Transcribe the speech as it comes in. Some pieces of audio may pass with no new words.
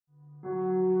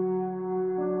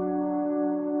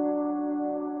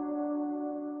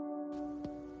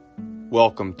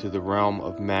Welcome to the realm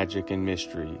of magic and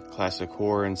mystery, classic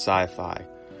horror and sci-fi.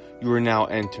 You are now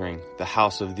entering the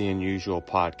House of the Unusual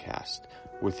podcast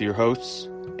with your hosts,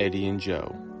 Eddie and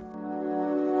Joe.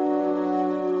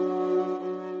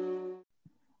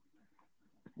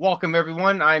 Welcome,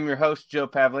 everyone. I'm your host, Joe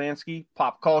Pavlansky,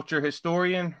 pop culture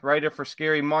historian, writer for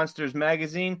Scary Monsters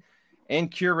magazine, and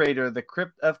curator of the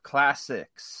Crypt of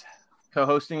Classics.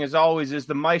 Co-hosting, as always, is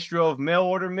the maestro of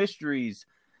mail-order mysteries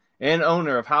and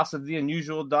owner of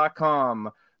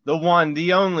houseoftheunusual.com, the one,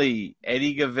 the only,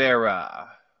 Eddie Guevara.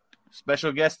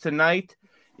 Special guest tonight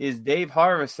is Dave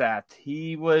Harvasat.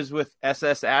 He was with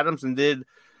SS Adams and did a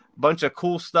bunch of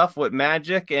cool stuff with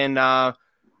magic. And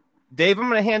Dave, I'm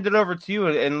going to hand it over to you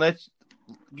and let's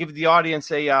give the audience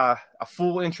a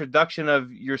full introduction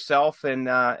of yourself and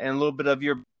a little bit of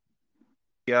your.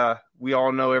 We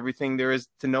all know everything there is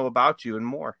to know about you and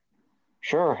more.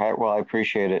 Sure. Well, I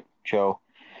appreciate it, Joe.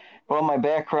 Well, my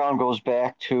background goes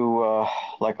back to,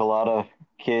 like a lot of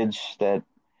kids that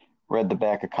read the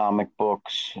back of comic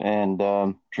books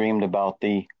and dreamed about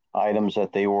the items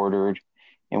that they ordered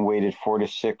and waited 4 to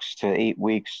 6 to 8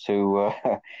 weeks to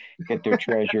get their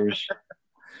treasures.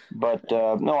 But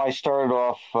no, I started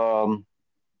off,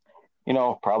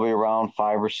 probably around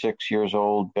 5 or 6 years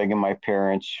old, begging my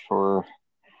parents for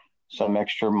some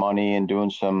extra money and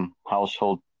doing some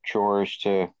household chores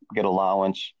to get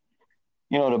allowance.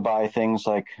 To buy things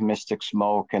like Mystic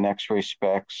Smoke and X-ray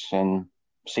specs and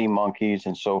sea monkeys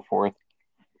and so forth.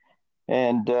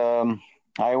 And I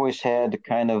always had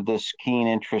kind of this keen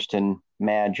interest in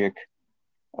magic,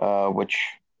 which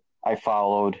I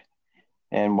followed.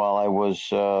 And while I was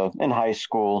in high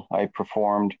school, I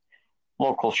performed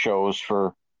local shows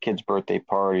for kids' birthday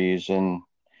parties and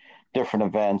different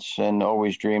events and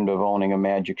always dreamed of owning a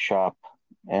magic shop.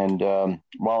 And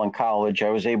while in college, I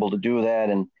was able to do that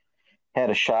and had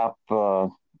a shop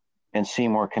in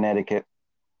Seymour, Connecticut,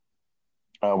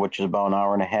 which is about an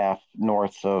hour and a half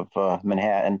north of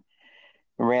Manhattan.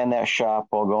 I ran that shop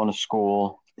while going to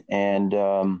school. And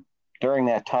during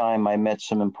that time, I met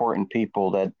some important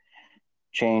people that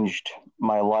changed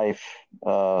my life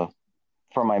for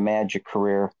my magic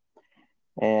career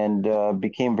and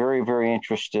became very, very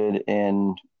interested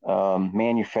in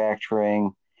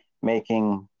manufacturing,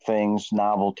 making things,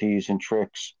 novelties, and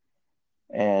tricks.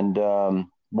 And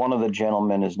one of the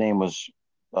gentlemen, his name was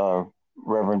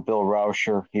Reverend Bill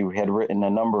Rauscher. He had written a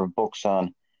number of books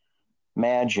on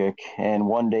magic. And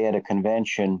one day at a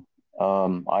convention,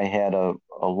 I had a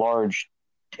large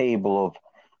table of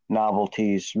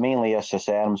novelties, mainly SS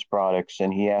Adams products.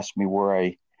 And he asked me where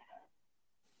I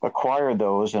acquired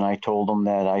those. And I told him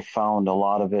that I found a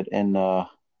lot of it in a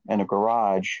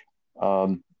garage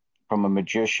from a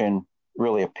magician,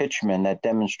 really a pitchman that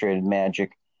demonstrated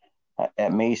magic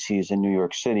at Macy's in New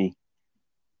York City.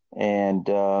 And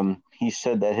he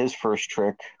said that his first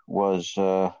trick was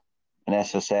an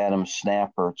SS Adams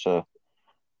snapper. It's a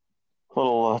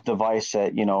little device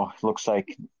that, looks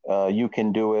like you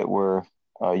can do it where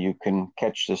you can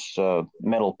catch this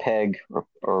metal peg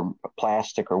or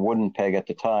plastic or wooden peg at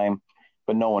the time,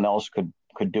 but no one else could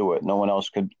do it. No one else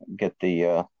could get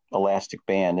the elastic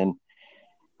band. And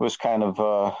it was kind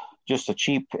of just a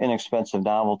cheap, inexpensive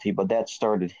novelty, but that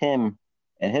started him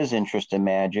and his interest in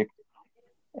magic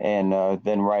and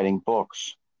then writing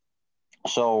books.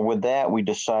 So with that, we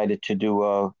decided to do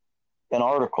an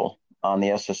article on the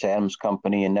SS Adams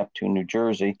Company in Neptune, New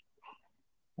Jersey.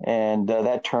 And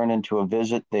that turned into a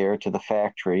visit there to the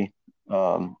factory,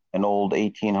 an old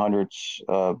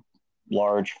 1800s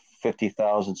large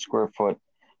 50,000 square foot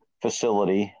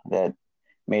facility that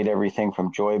made everything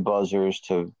from joy buzzers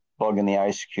to bug in the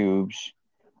ice cubes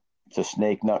to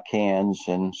snake nut cans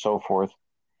and so forth.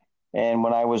 And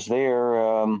when I was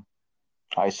there,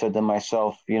 I said to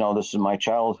myself, this is my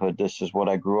childhood. This is what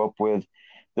I grew up with.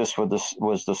 This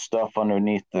was the stuff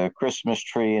underneath the Christmas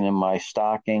tree and in my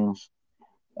stockings.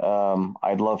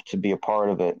 I'd love to be a part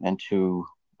of it and to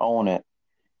own it.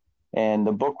 And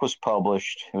the book was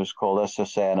published. It was called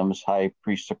SS Adams, High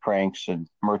Priest of Pranks and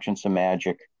Merchants of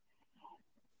Magic.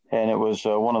 And it was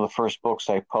one of the first books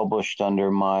I published under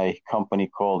my company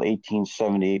called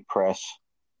 1878 Press.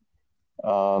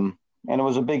 And it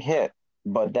was a big hit,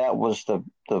 but that was the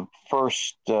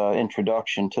first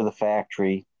introduction to the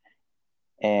factory.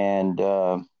 And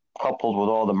coupled with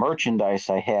all the merchandise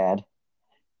I had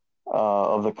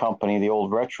of the company, the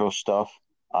old retro stuff,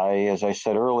 as I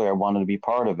said earlier, I wanted to be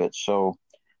part of it. So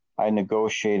I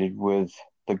negotiated with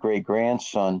the great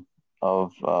grandson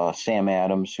of Sam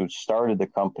Adams, who started the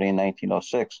company in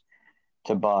 1906,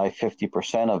 to buy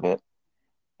 50% of it.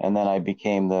 And then I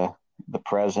became the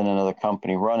president of the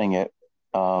company running it.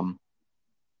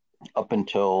 up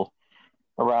until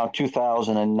around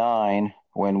 2009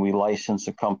 when we licensed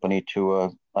the company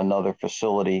to another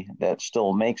facility that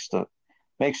still makes the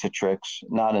tricks,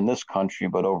 not in this country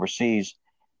but overseas.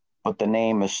 But the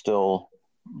name is still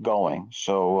going.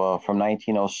 So from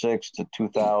 1906 to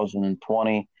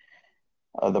 2020,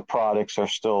 the products are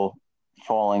still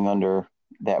falling under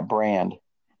that brand.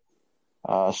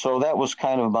 So that was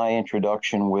kind of my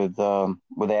introduction with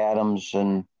Adams,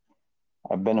 and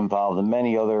I've been involved in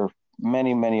many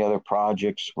other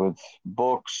projects with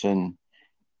books and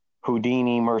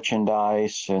Houdini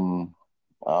merchandise and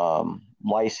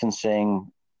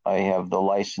licensing. I have the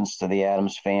license to the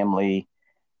Adams Family,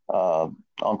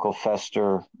 Uncle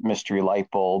Fester mystery light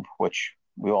bulb, which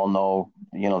we all know,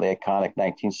 the iconic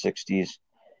 1960s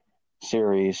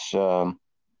series,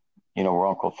 where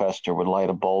Uncle Fester would light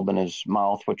a bulb in his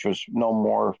mouth, which was no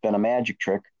more than a magic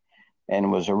trick,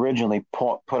 and was originally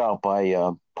put out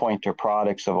by Pointer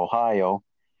Products of Ohio.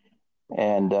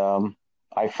 And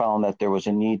I found that there was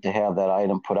a need to have that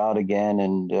item put out again,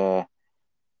 and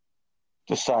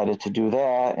decided to do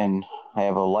that. And I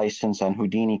have a license on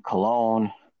Houdini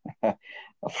cologne, a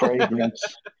fragrance.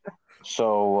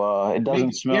 So it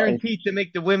doesn't smell. Guaranteed to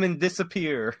make the women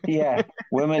disappear. Yeah,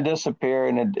 women disappear,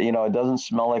 and it doesn't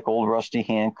smell like old rusty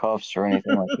handcuffs or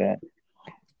anything like that.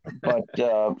 But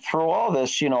through all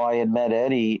this, I had met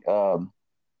Eddie, kind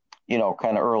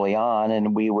of early on,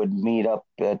 and we would meet up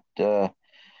at, I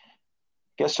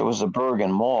guess it was the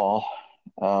Bergen Mall.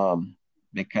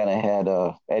 They kind of had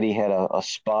Eddie had a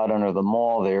spot under the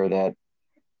mall there that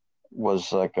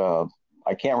was like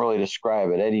I can't really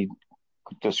describe it. Eddie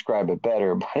could describe it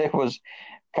better, but it was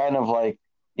kind of like,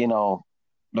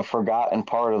 the forgotten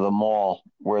part of the mall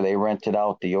where they rented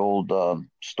out the old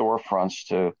storefronts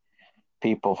to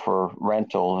people for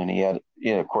rental. And he had,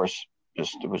 of course,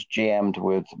 it was jammed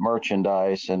with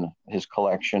merchandise and his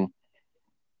collection.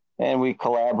 And we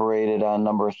collaborated on a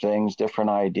number of things, different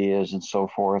ideas and so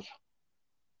forth.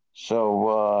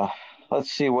 So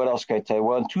let's see, what else can I tell you?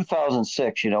 Well, in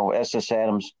 2006, SS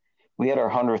Adams, we had our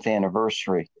 100th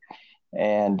anniversary.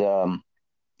 And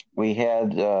we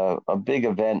had a big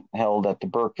event held at the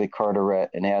Berkeley Carteret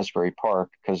in Asbury Park,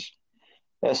 because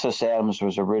SS Adams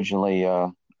was originally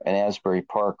an Asbury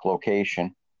Park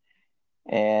location.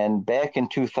 And back in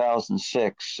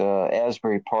 2006,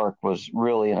 Asbury Park was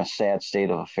really in a sad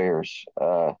state of affairs.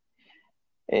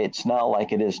 It's not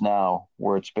like it is now,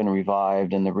 where it's been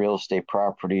revived and the real estate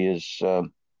property is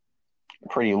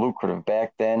pretty lucrative.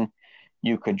 Back then,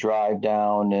 you could drive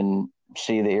down and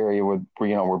see the area where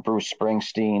Bruce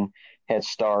Springsteen had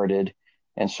started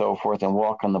and so forth, and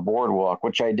walk on the boardwalk,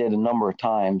 which I did a number of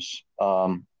times.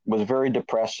 Was very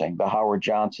depressing. The Howard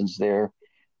Johnson's there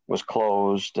was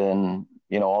closed, and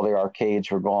all the arcades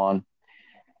were gone.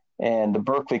 And the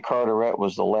Berkeley Carteret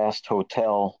was the last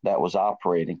hotel that was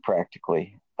operating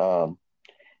practically. And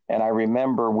I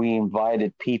remember we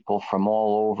invited people from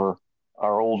all over,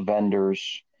 our old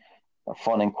vendors,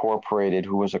 Fun Incorporated,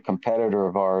 who was a competitor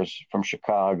of ours from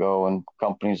Chicago, and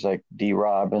companies like D.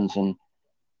 Robbins and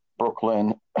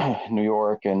Brooklyn, New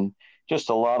York, and just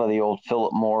a lot of the old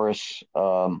Philip Morris,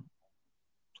 out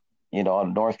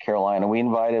of North Carolina. We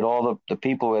invited all the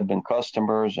people who had been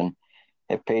customers and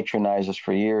had patronized us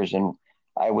for years. And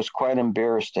I was quite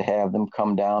embarrassed to have them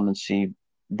come down and see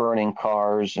burning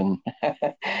cars and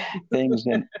things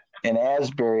in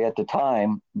Asbury at the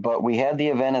time. But we had the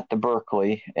event at the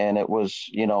Berkeley, and it was,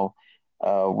 we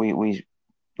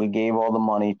gave all the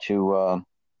money to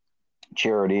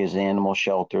charities, animal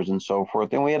shelters, and so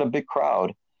forth. And we had a big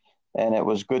crowd, and it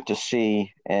was good to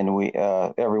see. And we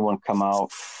everyone come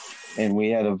out, and we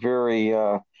had a very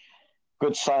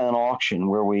good silent auction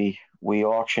where we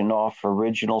auctioned off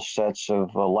original sets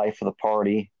of Life of the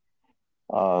Party,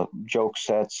 joke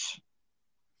sets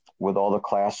with all the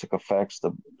classic effects,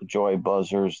 the joy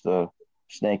buzzers, the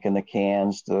snake in the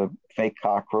cans, the fake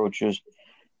cockroaches.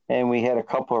 And we had a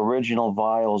couple original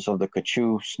vials of the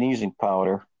Kachoo sneezing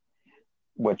powder,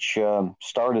 which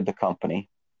started the company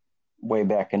way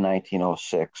back in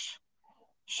 1906.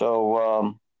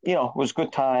 So, it was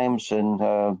good times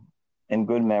and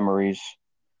good memories.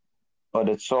 But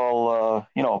it's all,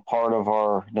 a part of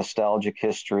our nostalgic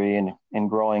history and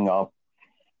growing up.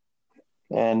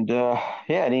 And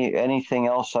anything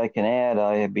else I can add,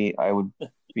 I would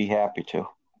be happy to.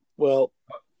 Well,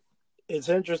 it's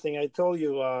interesting. I told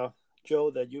you,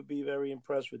 Joe, that you'd be very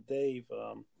impressed with Dave.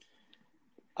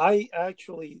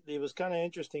 It was kind of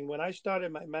interesting when I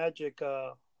started my magic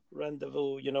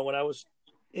rendezvous. When I was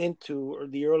into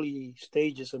the early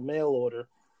stages of mail order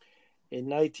in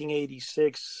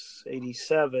 1986,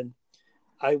 87,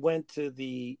 I went to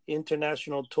the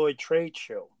International Toy Trade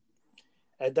Show.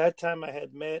 At that time, I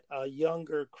had met a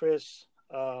younger Chris,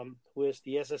 who is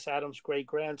the S.S. Adams great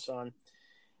grandson,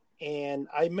 and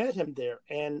I met him there.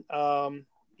 And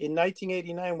in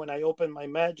 1989, when I opened my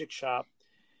magic shop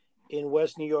in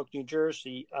West New York, New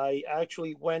Jersey, I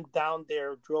actually went down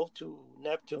there, drove to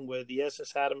Neptune where the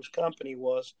S.S. Adams company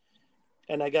was,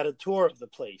 and I got a tour of the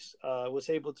place. I was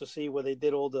able to see where they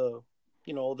did all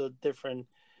the different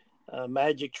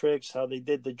magic tricks, how they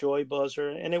did the joy buzzer,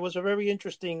 and it was a very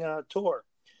interesting tour.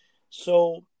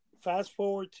 So fast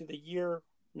forward to the year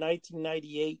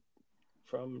 1998,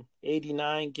 from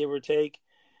 89, give or take,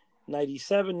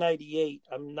 97, 98.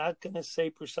 I'm not going to say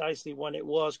precisely when it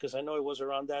was because I know it was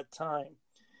around that time.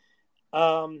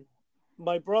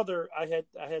 My brother, I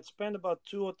had spent about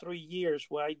 2 or 3 years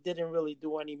where I didn't really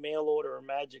do any mail order or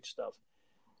magic stuff.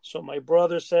 So my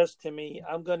brother says to me,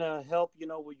 I'm going to help,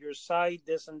 with your site,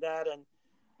 this and that. And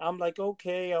I'm like,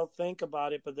 okay, I'll think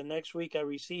about it. But the next week I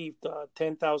received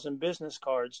 10,000 business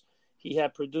cards he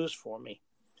had produced for me.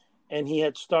 And he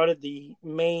had started the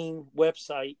main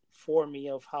website for me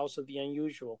of House of the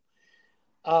Unusual.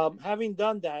 Having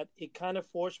done that, it kind of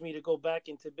forced me to go back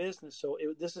into business. So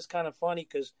this is kind of funny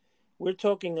because we're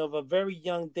talking of a very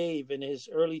young Dave in his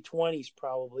early 20s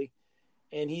probably.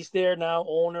 And he's there now,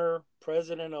 owner,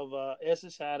 president of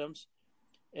S.S. Adams.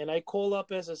 And I call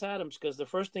up S.S. Adams because the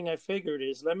first thing I figured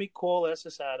is let me call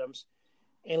S.S. Adams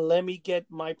and let me get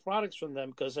my products from them.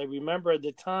 Because I remember at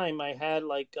the time I had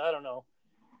about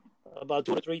 $2,000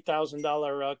 to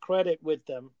 $3,000 credit with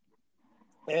them.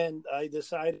 And I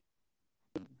decided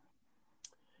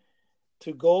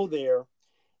to go there.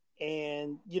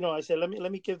 And, I said, let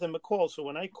me give them a call. So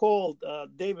when I called,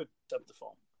 David picked up the phone.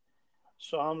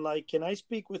 So I'm like, can I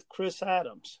speak with Chris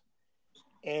Adams?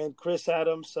 And Chris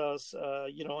Adams says,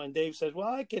 and Dave says, well,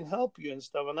 I can help you and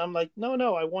stuff. And I'm like,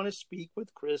 no, I want to speak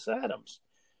with Chris Adams.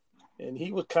 And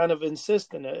he was kind of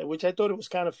insistent, which I thought it was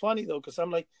kind of funny, though, because I'm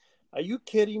like, are you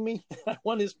kidding me? I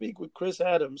want to speak with Chris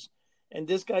Adams. And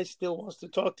this guy still wants to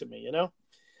talk to me,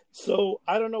 So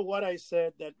I don't know what I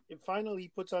said that finally he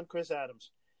puts on Chris Adams.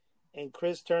 And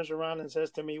Chris turns around and says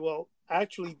to me, well,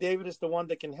 actually, David is the one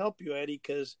that can help you, Eddie,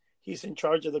 because he's in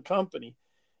charge of the company.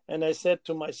 And I said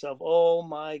to myself, oh,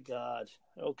 my God.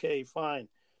 Okay, fine.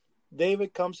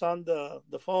 David comes on the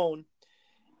phone.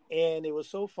 And it was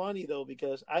so funny, though,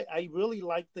 because I really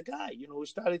liked the guy. We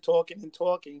started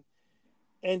talking.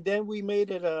 And then we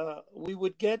made it we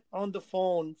would get on the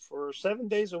phone for 7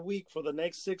 days a week for the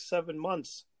next 6, 7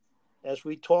 months as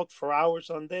we talked for hours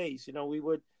on days. We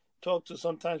would talk to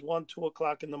sometimes 1, 2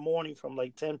 o'clock in the morning from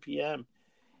like 10 p.m.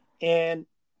 And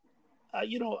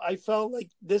I felt like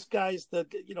this guy's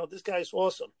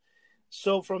awesome.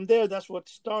 So from there, that's what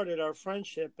started our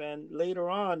friendship. And later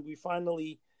on, we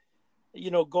finally,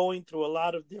 going through a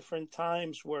lot of different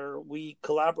times where we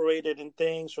collaborated in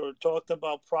things or talked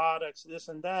about products, this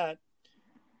and that.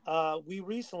 We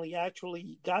recently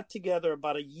actually got together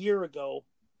about a year ago.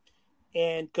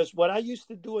 And because what I used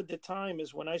to do at the time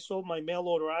is when I sold my mail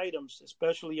order items,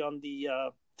 especially on the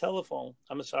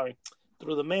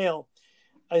through the mail,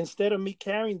 instead of me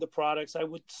carrying the products, I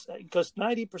would, because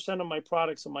 90% of my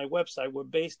products on my website were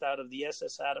based out of the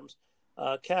S.S. Adams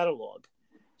catalog.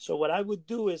 So what I would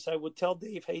do is I would tell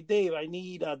Dave, hey, Dave, I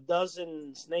need a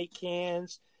dozen snake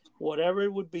cans, whatever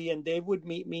it would be. And Dave would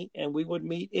meet me and we would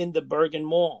meet in the Bergen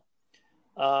Mall.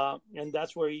 And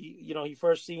that's where he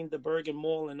first seen the Bergen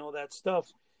Mall and all that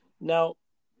stuff. Now,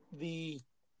 the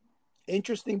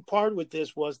interesting part with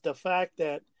this was the fact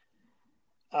that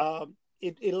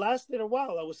it lasted a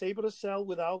while. I was able to sell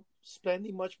without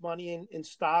spending much money in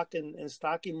stock and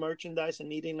stocking merchandise and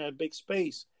needing a big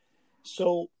space.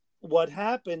 So what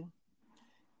happened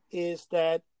is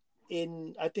that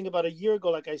I think about a year ago,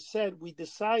 like I said, we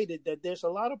decided that there's a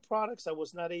lot of products I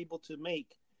was not able to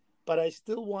make, but I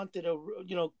still wanted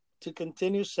to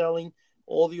continue selling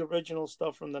all the original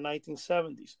stuff from the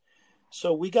 1970s.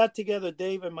 So we got together,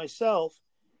 Dave and myself,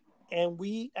 and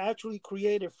we actually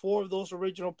created 4 of those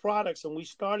original products, and we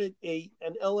started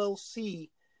an LLC,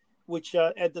 which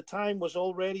at the time was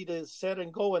all ready to set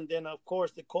and go. And then, of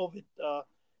course, the COVID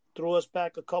threw us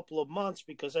back a couple of months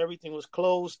because everything was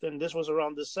closed, and this was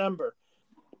around December.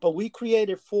 But we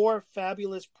created 4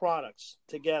 fabulous products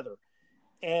together.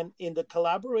 And in the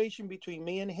collaboration between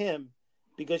me and him,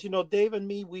 because, Dave and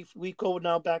me, we go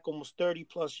now back almost 30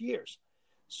 plus years.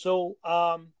 So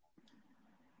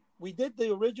we did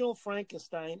the original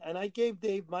Frankenstein, and I gave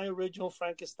Dave my original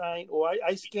Frankenstein, or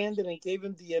I scanned it and gave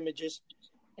him the images.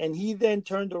 And he then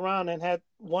turned around and had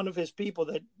one of his people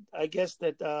that I guess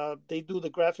that they do, the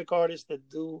graphic artists that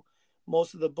do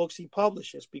most of the books he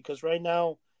publishes, because right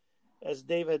now as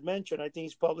Dave had mentioned, I think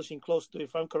he's publishing close to,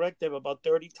 if I'm correct, Dave, about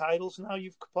 30 titles now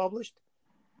you've published,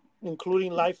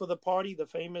 including Life of the Party, the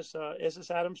famous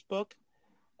S.S. Adams book.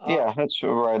 Yeah, that's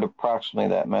right. Approximately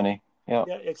that many. Yeah.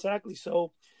 Yeah, exactly.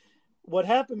 So what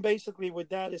happened basically with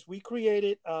that is we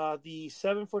created the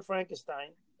 7-Foot Frankenstein,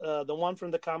 the one from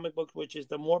the comic book, which is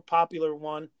the more popular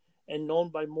one and known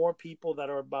by more people that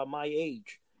are about my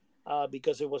age,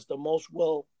 because it was the most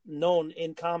well known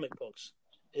in comic books.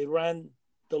 It ran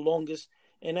the longest,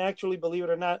 and actually, believe it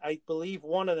or not, I believe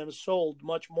one of them sold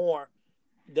much more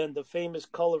than the famous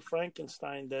Color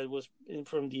Frankenstein that was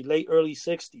from the late early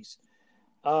 60s.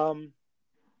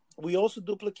 We also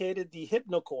duplicated the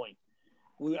Hypnocoin.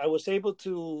 I was able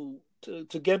to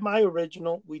get my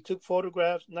original. We took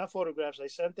photographs, not photographs. I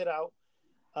sent it out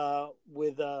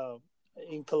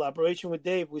in collaboration with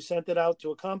Dave. We sent it out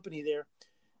to a company there,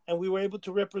 and we were able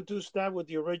to reproduce that with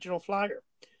the original flyer.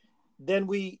 Then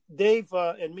Dave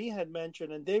and me had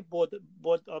mentioned, and Dave brought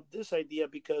up this idea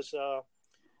because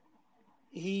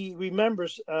he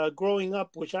remembers growing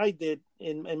up, which I did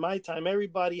in my time.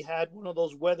 Everybody had one of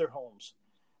those weather homes,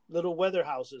 little weather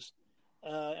houses.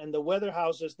 And the weather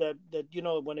houses that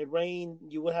when it rained,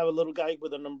 you would have a little guy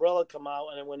with an umbrella come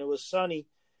out, and when it was sunny,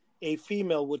 a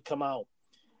female would come out.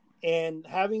 And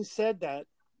having said that,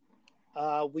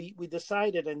 we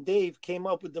decided, and Dave came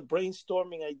up with the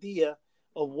brainstorming idea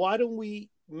of why don't we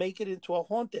make it into a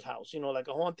haunted house, like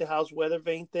a haunted house weather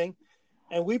vane thing.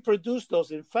 And we produced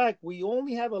those. In fact, we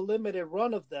only have a limited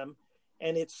run of them.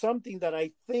 And it's something that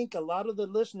I think a lot of the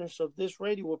listeners of this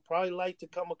radio would probably like to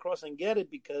come across and get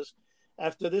it, because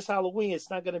after this Halloween, it's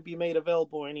not going to be made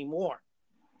available anymore.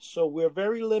 So we're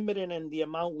very limited in the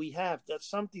amount we have. That's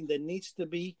something that needs to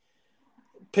be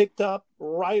picked up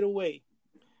right away.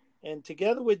 And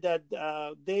together with that,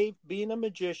 Dave, being a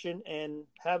magician and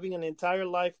having an entire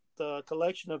life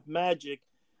collection of magic,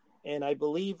 and I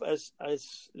believe as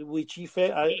which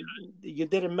you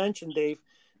didn't mention, Dave,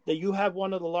 that you have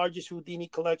one of the largest Houdini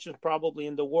collections probably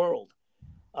in the world.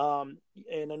 And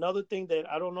another thing that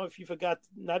I don't know if you forgot,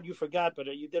 not you forgot, but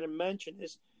you didn't mention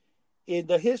is in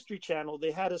the History Channel,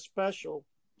 they had a special,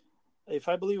 if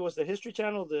I believe it was the History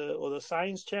Channel or the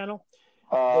Science Channel.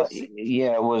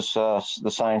 Yeah, it was the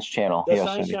Science Channel.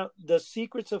 The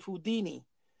Secrets of Houdini.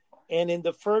 And in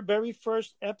the very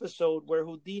first episode where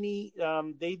Houdini,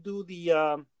 they do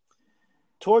the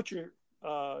torture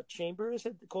chamber, is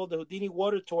it called the Houdini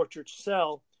water torture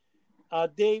cell?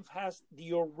 Dave has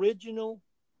the original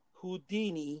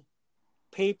Houdini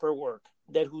paperwork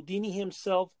that Houdini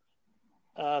himself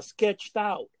sketched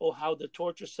out of how the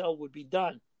torture cell would be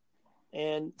done.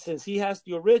 And since he has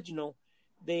the original,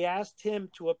 they asked him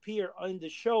to appear on the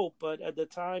show. But at the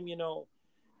time,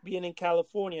 being in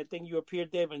California, I think you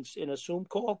appeared, Dave, in a Zoom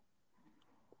call.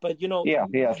 But,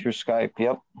 Yeah, through Skype.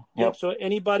 Yep. So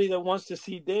anybody that wants to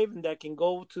see Dave, and that can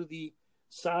go to the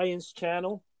Science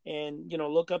Channel and,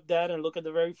 look up that and look at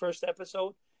the very first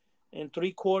episode. And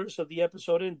 3/4 of the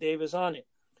episode in, Dave is on it.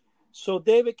 So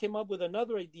David came up with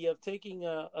another idea of taking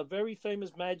a very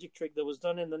famous magic trick that was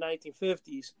done in the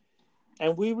 1950s,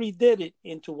 and we redid it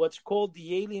into what's called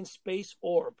the Alien Space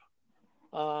Orb.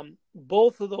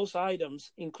 Both of those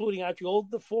items, including actually all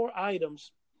the 4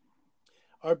 items,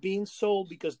 are being sold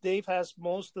because Dave has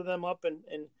most of them up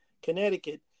in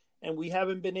Connecticut, and we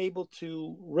haven't been able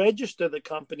to register the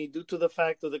company due to the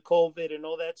fact of the COVID and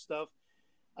all that stuff.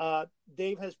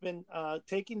 Dave has been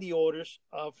taking the orders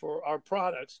for our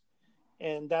products,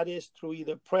 and that is through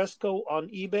either Presco on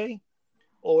eBay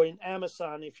or in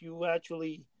Amazon. If you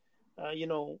actually,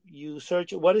 you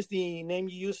search, what is the name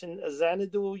you use in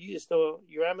Xanadu? Is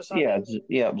your Amazon?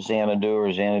 Yeah, Xanadu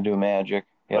or Xanadu Magic.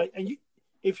 Yep. Right, and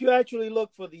if you actually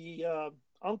look for the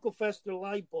Uncle Fester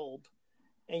light bulb,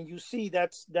 and you see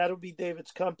that'll be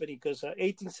David's company, because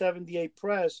 1878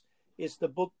 Press is the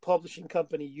book publishing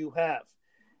company you have.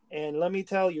 And let me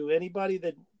tell you, anybody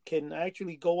that can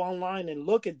actually go online and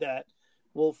look at that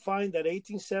will find that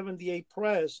 1878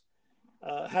 Press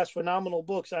has phenomenal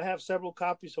books. I have several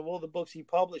copies of all the books he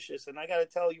publishes, and I got to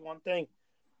tell you one thing: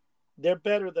 they're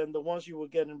better than the ones you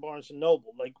would get in Barnes and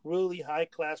Noble, like really high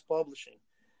class publishing.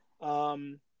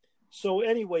 So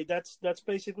anyway, that's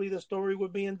basically the story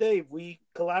with me and Dave. We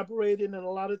collaborated in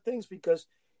a lot of things because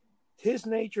his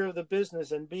nature of the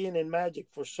business and being in magic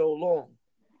for so long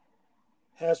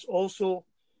has also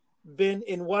been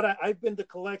in what I've been the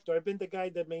collector. I've been the guy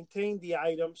that maintained the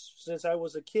items since I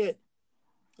was a kid.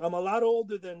 I'm a lot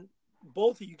older than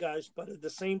both of you guys, but at the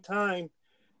same time,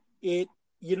 it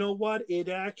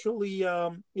actually,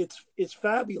 it's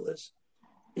fabulous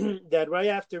that right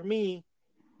after me,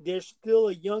 there's still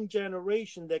a young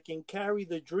generation that can carry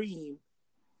the dream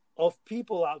of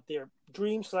people out there.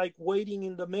 Dreams like waiting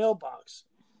in the mailbox.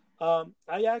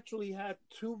 I actually had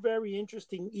two very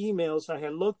interesting emails I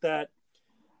had looked at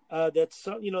that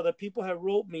some, that people have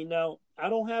wrote me. Now I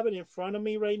don't have it in front of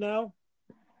me right now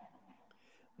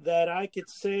that I could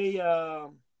say.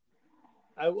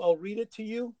 I'll read it to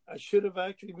you. I should have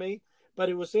actually made, but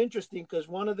it was interesting because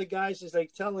one of the guys is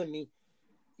like telling me,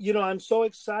 I'm so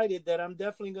excited that I'm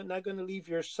definitely not going to leave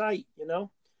your site.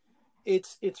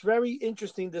 It's very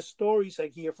interesting the stories I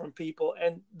hear from people,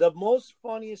 and the most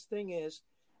funniest thing is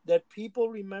that people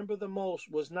remember the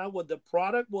most was not what the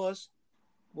product was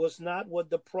not what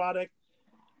the product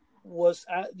was,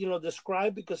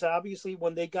 described, because obviously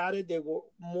when they got it, they were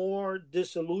more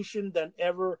disillusioned than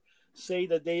ever say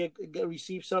that they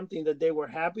received something that they were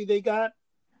happy they got.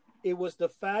 It was the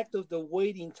fact of the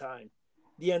waiting time,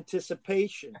 the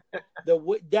anticipation.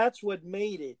 That's what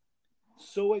made it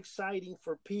so exciting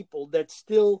for people that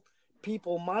still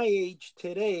people my age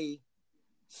today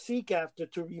seek after,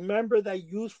 to remember that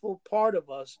useful part of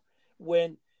us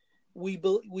when we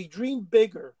dream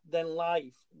bigger than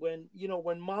life. When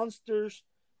monsters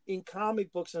in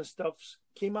comic books and stuff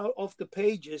came out off the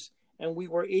pages and we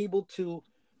were able to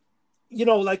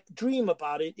like dream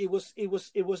about it. It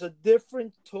was a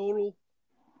different total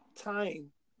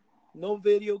time. No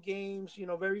video games,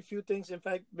 very few things. In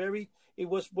fact, it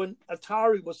was when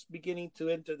Atari was beginning to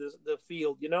enter the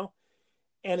field,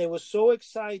 and it was so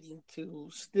exciting to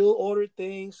still order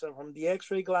things from the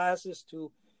X-ray glasses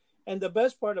to, and the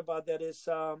best part about that is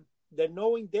that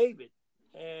knowing David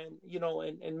and,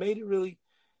 and made it really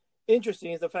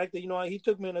interesting is the fact that, he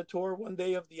took me on a tour one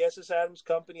day of the SS Adams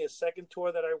Company, a second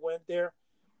tour that I went there,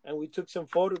 and we took some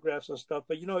photographs and stuff.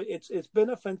 But, it's been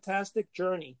a fantastic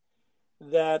journey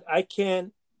that I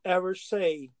can't ever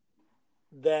say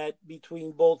that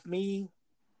between both me,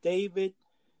 David,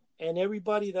 and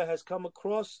everybody that has come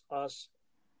across us,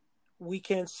 we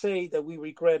can't say that we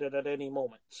regret it at any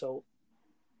moment. So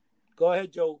go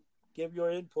ahead, Joe, give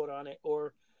your input on it,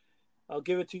 or I'll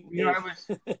give it to you.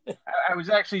 I was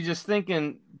actually just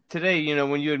thinking today,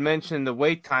 when you had mentioned the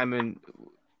wait time, and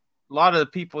a lot of the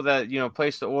people that,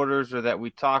 place the orders or that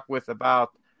we talk with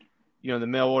about, the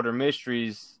mail order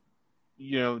mysteries,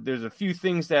 there's a few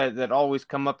things that always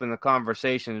come up in the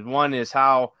conversations. One is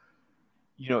how,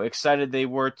 excited they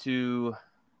were to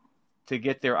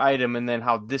get their item, and then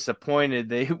how disappointed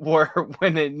they were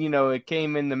when it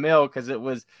came in the mail, because it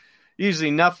was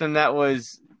usually nothing that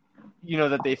was,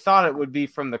 that they thought it would be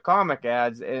from the comic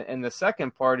ads. And the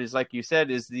second part is, like you said,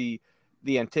 is the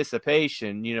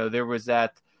anticipation. There was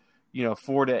that,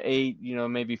 4 to 8,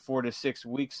 maybe 4 to 6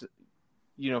 weeks,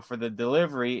 for the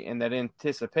delivery, and that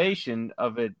anticipation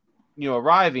of it,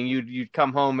 arriving. You'd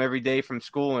come home every day from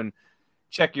school and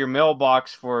check your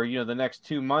mailbox for, the next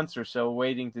 2 months or so,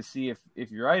 waiting to see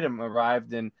if your item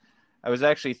arrived. And I was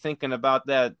actually thinking about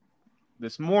that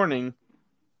this morning,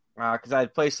 because I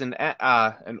had placed an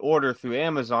order through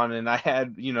Amazon, and I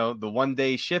had, the 1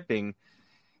 day shipping.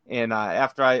 And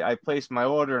after I placed my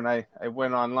order, and I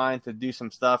went online to do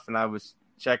some stuff, and I was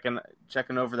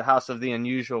checking over the House of the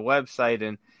Unusual website,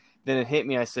 and then it hit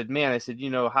me. I said,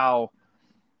 how,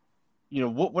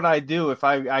 what would I do if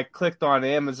I clicked on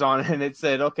Amazon and it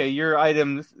said, okay, your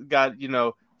item got,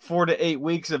 4 to 8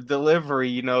 weeks of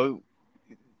delivery,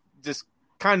 just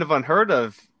kind of unheard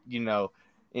of,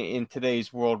 in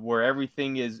today's world where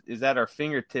everything is at our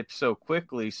fingertips so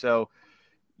quickly. So,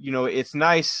 it's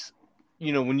nice,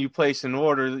 when you place an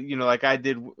order, like I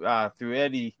did through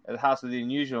Eddie at the House of the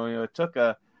Unusual, it took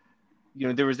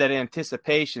there was that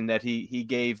anticipation that he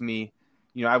gave me.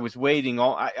 I was waiting.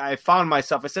 I found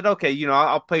myself, I said, okay,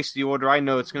 I'll place the order. I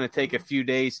know it's going to take a few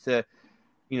days to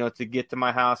get to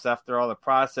my house after all the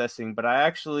processing. But I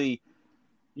actually,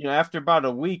 after about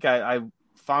a week, I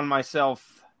found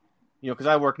myself, because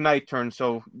I work night turn.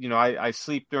 So, I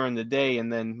sleep during the day,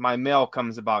 and then my mail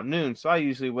comes about noon. So I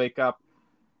usually wake up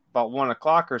about 1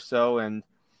 o'clock or so. And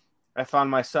I found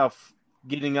myself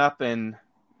getting up and,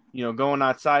 going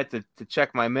outside to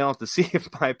check my mail to see if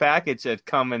my package had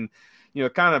come. And,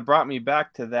 it kind of brought me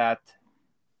back to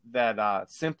that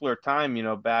simpler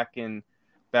time, back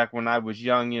when I was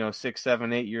young, 6,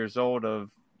 7, 8 years old, of,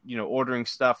 ordering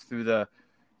stuff through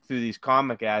these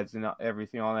comic ads and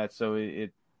everything, all that. So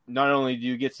it not only do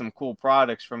you get some cool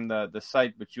products from the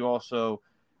site, but you also,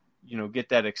 get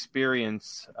that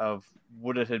experience of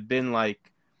what it had been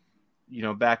like,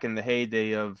 back in the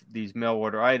heyday of these mail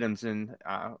order items. And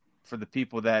for the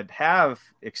people that have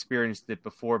experienced it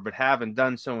before but haven't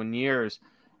done so in years,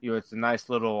 it's a nice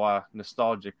little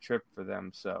nostalgic trip for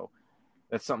them. So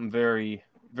that's something very,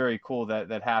 very cool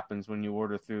that happens when you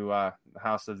order through the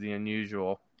House of the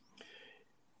Unusual.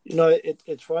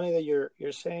 It's funny that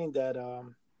you're saying that.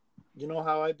 You know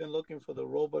how I've been looking for the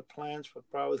robot plans for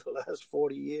probably the last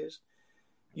 40 years.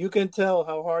 You can tell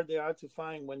how hard they are to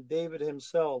find when David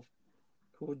himself,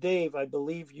 who Dave, I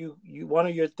believe you one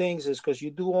of your things is because you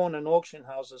do own an auction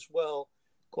house as well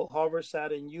called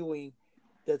Harborside and Ewing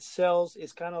that sells.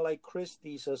 It's kind of like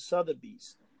Christie's or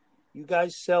Sotheby's. You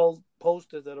guys sell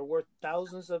posters that are worth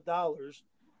thousands of dollars,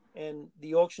 and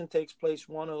the auction takes place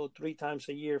 1 or 3 times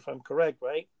a year, if I'm correct,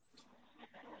 right?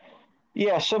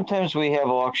 Yeah, sometimes we have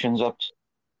auctions up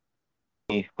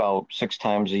to about 6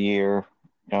 times a year.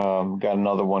 Got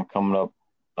another one coming up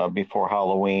before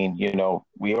Halloween.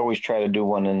 We always try to do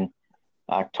one in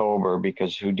October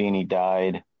because Houdini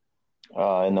died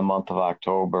in the month of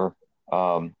October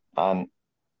on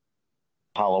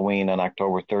Halloween on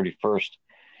October 31st.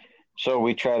 So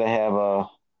we try to have a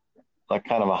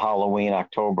kind of a Halloween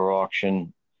October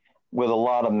auction with a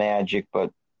lot of magic,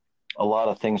 but a lot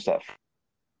of things that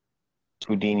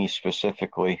Houdini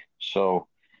specifically. So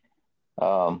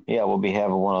yeah, we'll be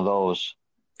having one of those.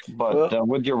 But Well,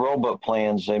 with your robot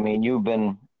plans, I mean, you've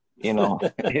been,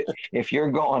 if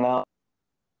you're going out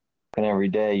every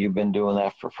day, you've been doing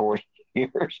that for 40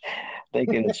 years,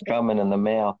 thinking it's coming in the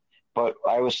mail. But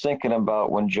I was thinking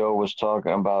about when Joe was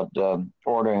talking about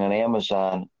ordering on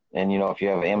Amazon, and if you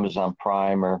have Amazon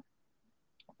Prime or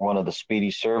one of the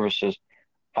speedy services,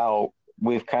 how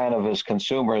we've kind of as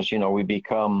consumers, we've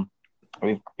become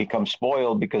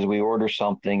spoiled because we order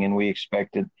something and we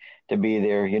expect it to be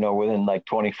there, within like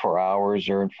 24 hours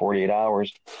or in 48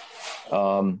 hours.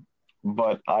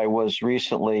 But I was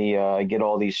recently, I get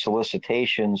all these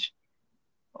solicitations,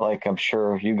 like I'm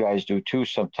sure you guys do too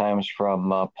sometimes,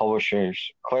 from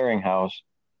Publishers Clearinghouse,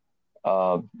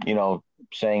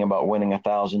 saying about winning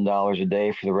 $1,000 a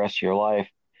day for the rest of your life.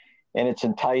 And it's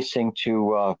enticing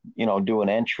to, do an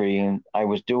entry. And I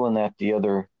was doing that the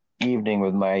other evening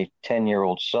with my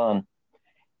 10-year-old son.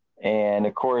 And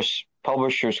of course,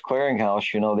 Publishers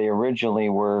Clearinghouse, they originally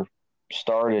were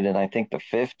started in, I think, the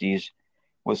 50s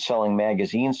with selling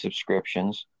magazine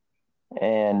subscriptions.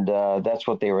 And that's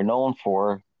what they were known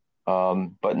for.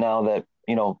 But now that,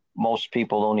 most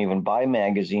people don't even buy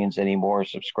magazines anymore,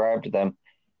 subscribe to them,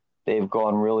 they've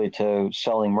gone really to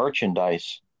selling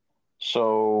merchandise.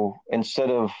 So instead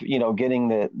of, getting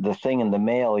the thing in the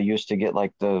mail, you used to get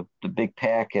like the big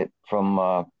packet from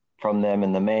them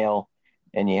in the mail,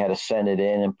 and you had to send it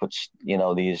in and put,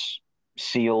 these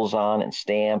seals on and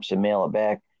stamps and mail it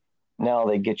back. Now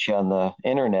they get you on the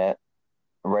internet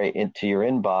right into your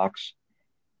inbox.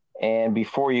 And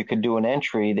before you could do an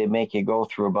entry, they make you go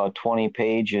through about 20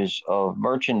 pages of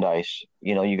merchandise.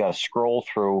 You got to scroll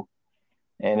through,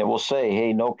 and it will say,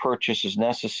 hey, no purchase is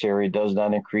necessary, does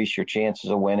not increase your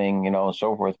chances of winning, and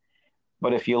so forth.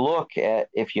 But if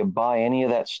you buy any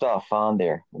of that stuff on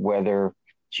there, whether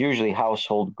it's usually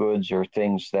household goods or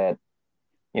things that,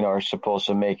 are supposed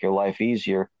to make your life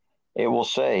easier, it will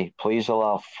say, please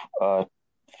allow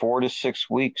 4 to 6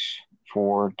 weeks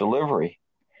for delivery.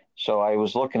 So I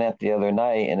was looking at the other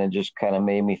night, and it just kind of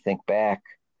made me think back.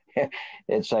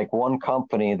 It's like one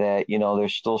company that, they're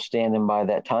still standing by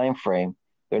that time frame.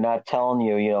 They're not telling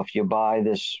you, if you buy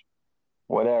this,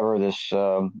 whatever, this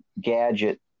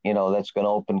gadget, that's going to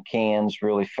open cans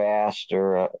really fast,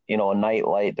 or, a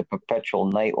nightlight, the perpetual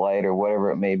nightlight or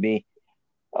whatever it may be.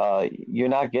 You're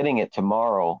not getting it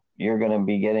tomorrow. You're going to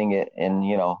be getting it in,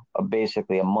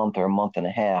 basically a month or a month and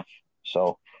a half.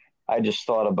 So I just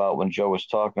thought about when Joe was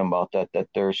talking about that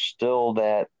there's still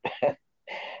that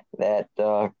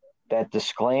that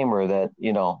disclaimer that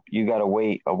you got to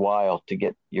wait a while to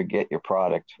get your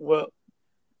product. Well,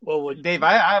 Dave,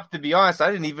 I have to be honest.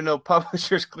 I didn't even know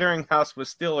Publishers Clearinghouse was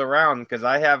still around because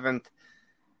I haven't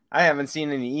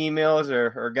seen any emails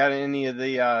or got any of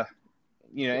the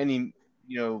any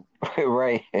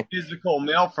Right. physical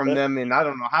mail from them in I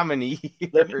don't know how many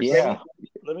let me years. let Yeah. me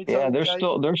let me tell Yeah, you they're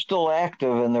guys. still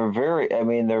active, and they're very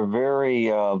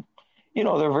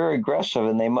aggressive,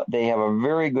 and they have a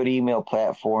very good email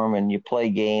platform, and you play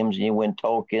games and you win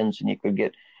tokens and you could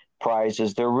get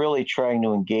prizes. They're really trying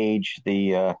to engage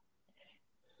the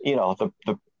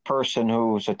person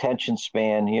whose attention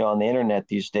span, on the internet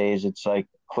these days, it's like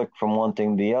click from one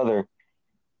thing to the other.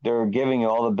 They're giving you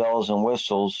all the bells and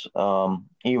whistles,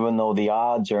 even though the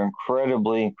odds are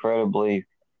incredibly, incredibly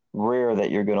rare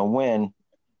that you're going to win.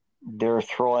 They're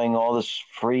throwing all this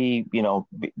free,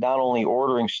 not only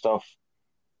ordering stuff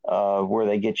where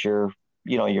they get your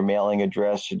mailing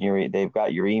address and they've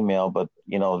got your email, but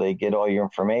they get all your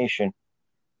information.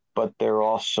 But they're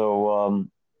also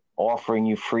offering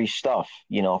you free stuff.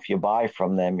 If you buy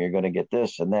from them, you're going to get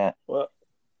this and that. Well,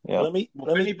 Yeah. If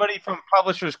anybody from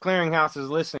Publishers Clearinghouse is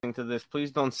listening to this,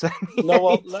 please don't send me. No,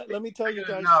 well, let me tell you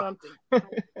guys something.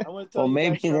 I want to tell you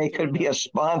maybe guys something. They could be a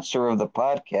sponsor of the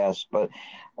podcast, but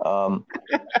no.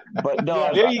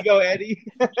 Yeah. There you go, Eddie.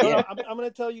 No, I'm going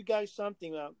to tell you guys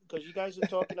something because you guys are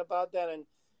talking about that, and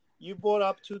you brought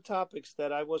up two topics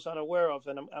that I was unaware of,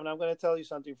 and I'm going to tell you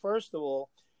something. First of all,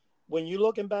 when you're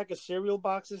looking back at cereal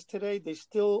boxes today, they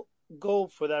still go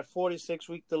for that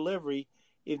 46-week delivery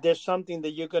if there's something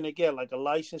that you're going to get, like a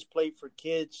license plate for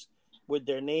kids with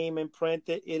their name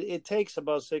imprinted. It takes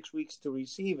about 6 weeks to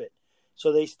receive it.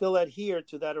 So they still adhere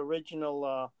to that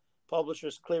original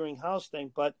Publishers Clearinghouse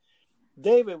thing. But,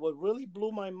 David, what really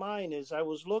blew my mind is I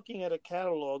was looking at a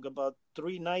catalog about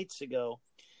 3 nights ago,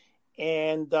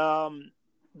 and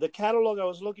the catalog I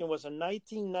was looking was a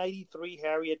 1993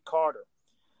 Harriet Carter.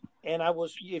 And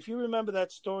if you remember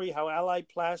that story, how Allied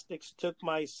Plastics took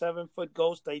my 7-foot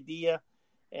Ghost idea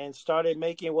and started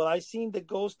making, I seen the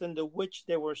Ghost and the Witch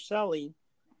they were selling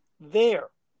there.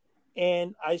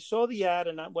 And I saw the ad,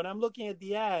 and when I'm looking at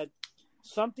the ad,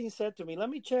 something said to me, let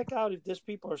me check out if these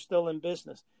people are still in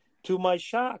business. To my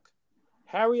shock,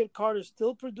 Harriet Carter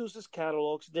still produces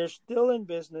catalogs. They're still in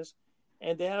business,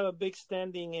 and they have a big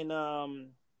standing in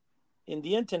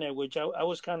the internet, which I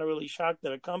was kind of really shocked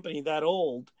that a company that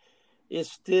old is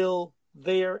still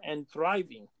there and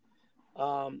thriving.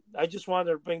 I just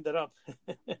wanted to bring that up.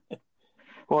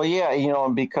 Well, yeah,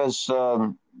 because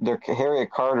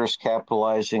Harriet Carter's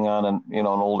capitalizing on an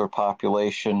older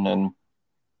population, and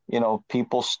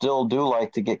people still do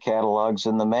like to get catalogs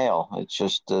in the mail. It's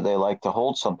just they like to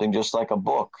hold something, just like a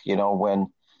book. When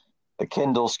the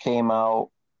Kindles came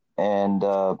out, and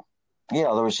there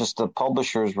was just the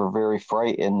publishers were very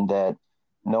frightened that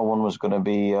no one was going to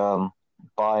be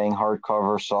buying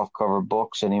hardcover, softcover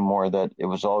books anymore, that it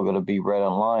was all going to be read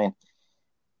online.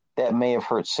 That may have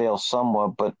hurt sales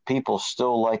somewhat, but people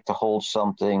still like to hold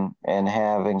something and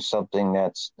having something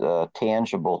that's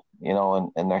tangible,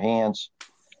 in their hands.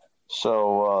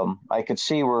 So I could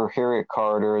see where Harriet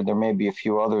Carter, there may be a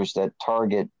few others that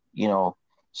target,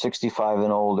 65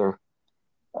 and older.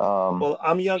 Well,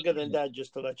 I'm younger than that,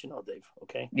 just to let you know, Dave.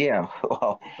 Okay. Yeah.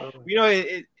 Well,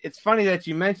 it's funny that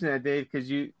you mentioned that, Dave, because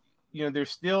there's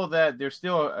still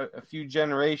a few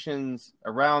generations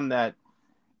around that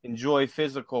enjoy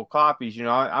physical copies.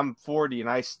 I'm 40, and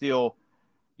I still,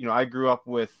 I grew up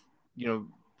with,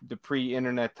 the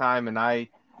pre-internet time, and I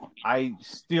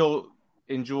still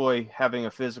enjoy having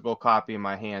a physical copy in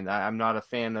my hand. I'm not a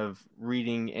fan of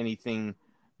reading anything,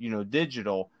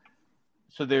 digital.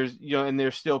 So there's, and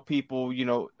there's still people, in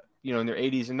their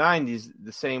 80s and 90s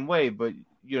the same way. But,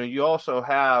 you also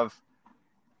have,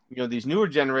 these newer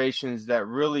generations that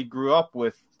really grew up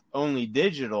with only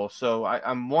digital. So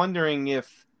I'm wondering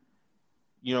if,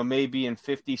 maybe in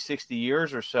 50, 60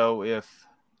 years or so,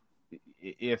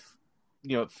 if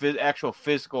actual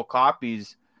physical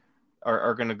copies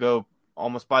are going to go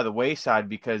almost by the wayside,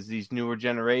 because these newer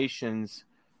generations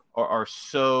are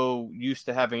so used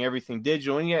to having everything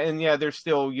digital. And there's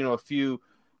still, a few,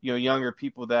 younger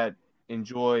people that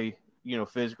enjoy,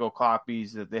 physical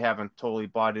copies, that they haven't totally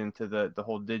bought into the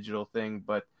whole digital thing.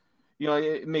 But,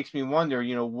 it makes me wonder,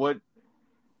 what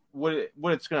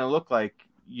it's going to look like,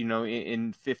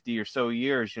 in 50 or so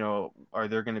years. Are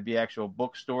there going to be actual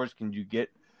bookstores? Can you get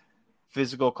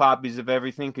physical copies of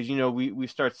everything? Because we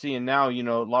start seeing now, a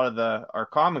lot of our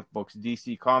comic books,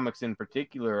 DC Comics in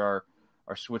particular,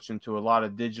 are switching to a lot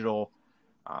of digital,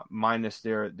 minus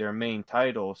their main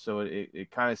title. So it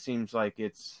kind of seems like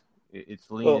it's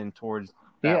leaning towards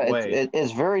that way.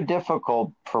 It's very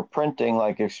difficult for printing,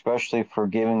 like especially for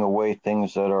giving away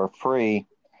things that are free,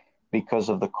 because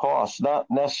of the cost, not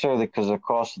necessarily because of the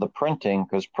cost of the printing,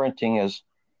 because printing has,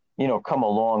 come a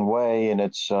long way, and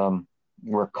it's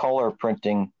where color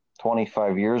printing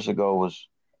 25 years ago was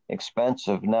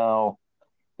expensive. Now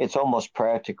it's almost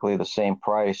practically the same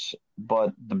price.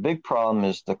 But the big problem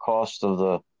is the cost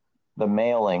of the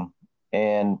mailing.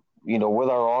 And, with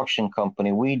our auction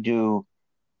company, we do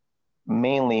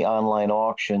mainly online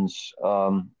auctions,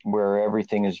 where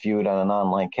everything is viewed on an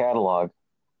online catalog.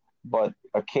 But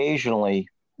occasionally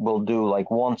we'll do, like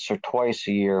once or twice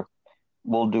a year,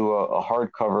 we'll do a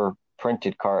hardcover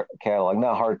printed catalog,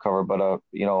 not hardcover, but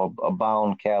a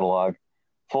bound catalog,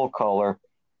 full color.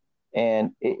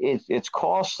 And it's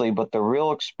costly, but the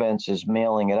real expense is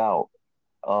mailing it out.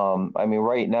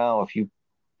 Right now, if you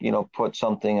put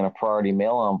something in a priority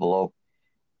mail envelope,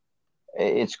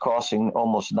 it's costing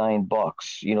almost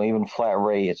 $9. Even flat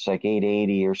rate, it's like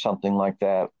 $8.80 or something like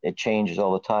that. It changes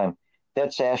all the time.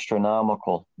 That's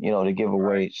astronomical, to give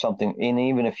away something. And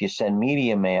even if you send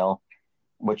media mail,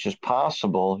 which is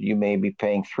possible. You may be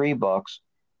paying $3,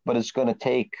 but it's going to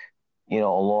take, a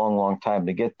long, long time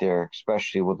to get there,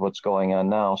 especially with what's going on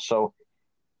now. So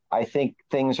I think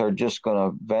things are just going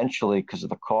to eventually, because of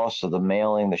the cost of the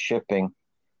mailing, the shipping,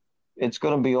 it's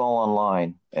going to be all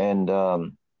online. And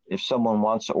if someone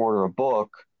wants to order a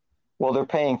book, well, they're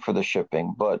paying for the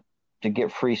shipping, but to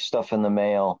get free stuff in the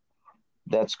mail,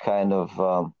 that's kind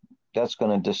of that's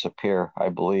going to disappear, I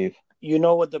believe. You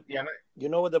know what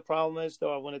the problem is,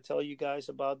 though. I want to tell you guys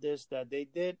about this. That they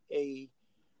did a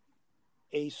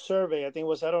survey. I think it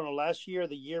was, I don't know, last year or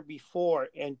the year before,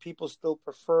 and people still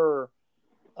prefer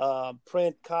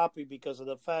print copy because of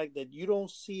the fact that you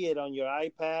don't see it on your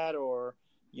iPad or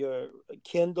your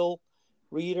Kindle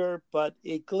reader, but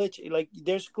it glitches. Like,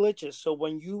 there's glitches. So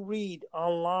when you read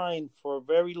online for a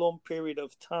very long period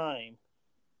of time,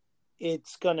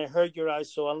 it's going to hurt your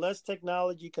eyes. So unless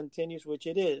technology continues, which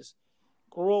it is,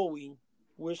 growing,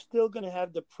 we're still going to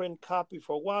have the print copy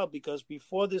for a while, because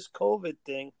before this COVID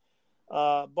thing,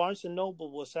 Barnes and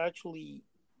Noble was actually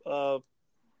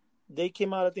they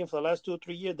came out, I think, for the last 2 or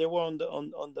 3 years. They were on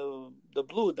the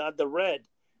blue, not the red.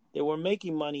 They were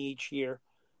making money each year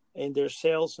in their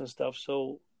sales and stuff.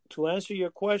 So to answer your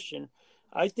question,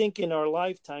 I think in our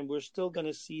lifetime we're still going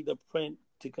to see the print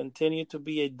to continue to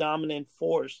be a dominant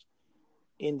force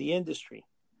in the industry.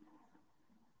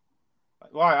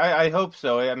 Well, I hope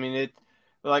so. I mean,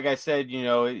 like I said,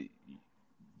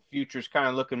 future's kind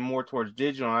of looking more towards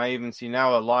digital. And I even see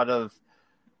now a lot of,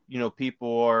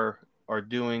 people are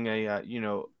doing a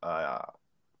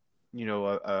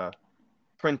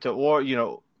print to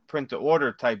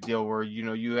order type deal where,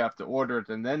 you have to order it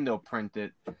and then they'll print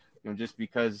it, just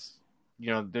because,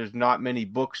 there's not many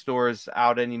bookstores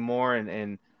out anymore.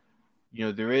 And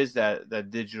there is that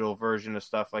digital version of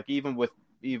stuff. Like even with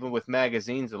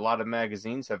magazines, a lot of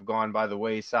magazines have gone by the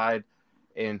wayside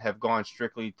and have gone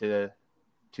strictly to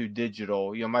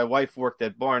digital. My wife worked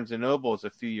at Barnes and Nobles a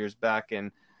few years back,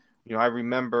 and I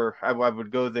remember I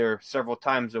would go there several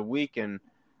times a week and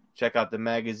check out the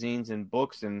magazines and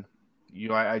books, and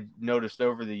I noticed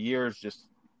over the years just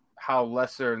how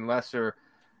lesser and lesser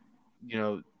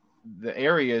the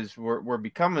areas were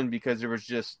becoming, because there was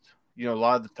just a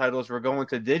lot of the titles were going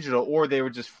to digital, or they were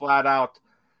just flat out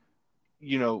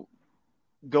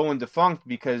going defunct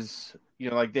because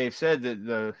like Dave said,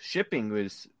 the shipping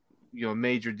was a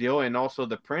major deal, and also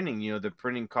the printing. The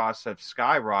printing costs have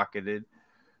skyrocketed.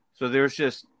 So there's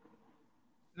just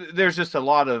a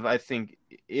lot of, I think,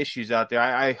 issues out there.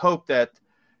 I hope that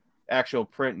actual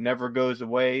print never goes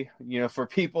away, for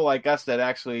people like us that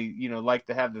actually, like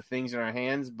to have the things in our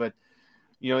hands. But,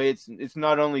 it's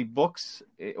not only books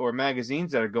or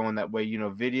magazines that are going that way.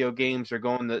 Video games are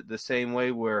going the same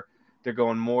way, where they're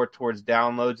going more towards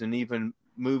downloads, and even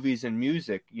movies and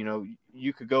music.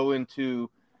 You could go into,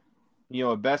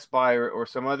 a Best Buy or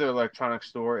some other electronic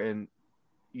store, and,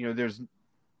 there's,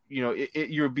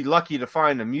 you'll be lucky to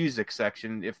find a music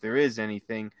section if there is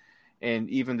anything. And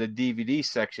even the DVD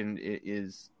section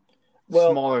is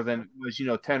smaller than it was,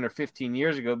 10 or 15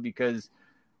 years ago, because,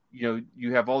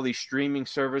 you have all these streaming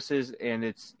services, and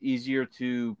it's easier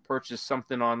to purchase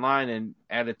something online and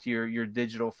add it to your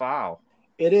digital file.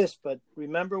 It is, but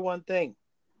remember one thing.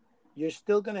 You're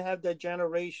still going to have that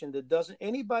generation that doesn't,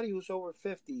 anybody who's over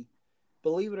 50,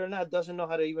 believe it or not, doesn't know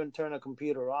how to even turn a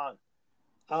computer on.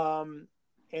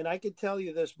 And I can tell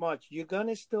you this much, you're going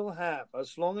to still have,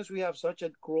 as long as we have such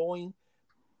a growing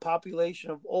population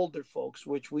of older folks,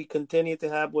 which we continue to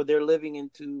have, where they're living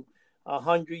into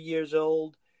 100 years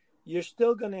old, you're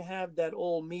still going to have that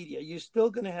old media. You're still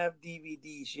going to have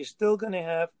DVDs. You're still going to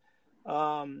have,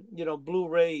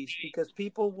 Blu-rays, because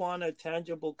people want a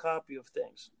tangible copy of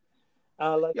things.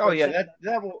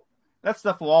 That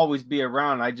stuff will always be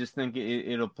around. I just think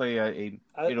it'll play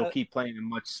it'll keep playing a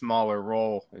much smaller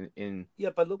role in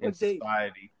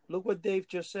society. Look what Dave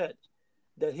just said.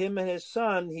 That him and his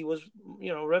son, he was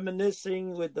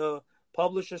reminiscing with the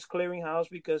Publishers Clearinghouse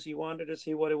because he wanted to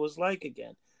see what it was like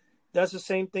again. That's the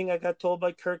same thing I got told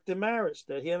by Kirk Damaris,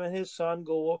 that him and his son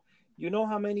go. You know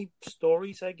how many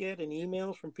stories I get and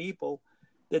emails from people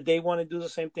that they want to do the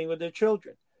same thing with their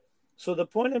children. So the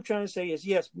point I'm trying to say is,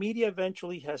 yes, media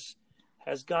eventually has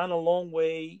gone a long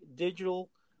way. Digital,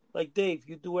 like Dave,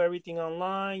 you do everything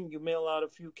online. You mail out a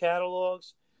few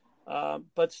catalogs.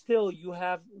 But still, you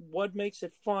have what makes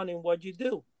it fun in what you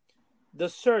do. The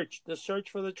search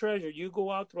for the treasure. You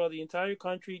go out throughout the entire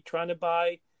country trying to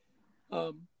buy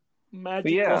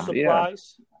magical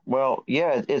supplies. Yeah. Well,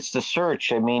 yeah, it's the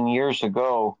search. I mean, years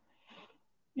ago,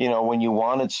 when you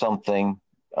wanted something,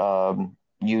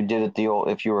 you did it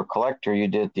if you were a collector, you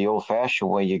did it the old-fashioned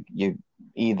way. You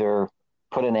either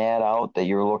put an ad out that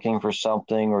you're looking for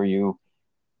something, or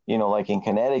like in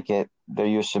Connecticut, there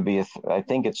used to be I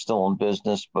think it's still in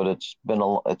business, but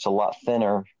it's a lot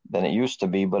thinner than it used to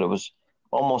be, but it was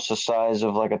almost the size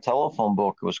of like a telephone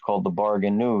book. It was called the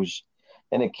Bargain News,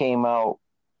 and it came out,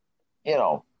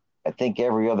 I think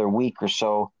every other week or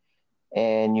so.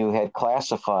 And you had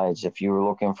classifieds if you were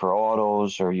looking for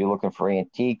autos, or you're looking for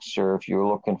antiques, or if you were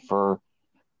looking for,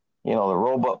 the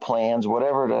robot plans,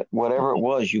 whatever it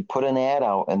was, you put an ad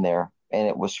out in there, and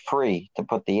it was free to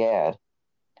put the ad.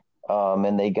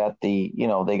 And they got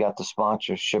the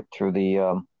sponsorship through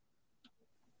the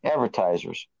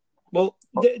advertisers. Well,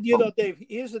 Dave,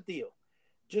 here's the deal.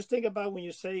 Just think about when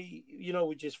you say,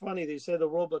 which is funny, they say the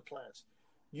robot plans.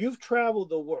 You've traveled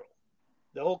the world,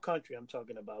 the whole country I'm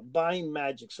talking about, buying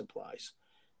magic supplies.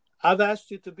 I've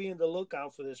asked you to be in the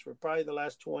lookout for this for probably the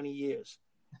last 20 years.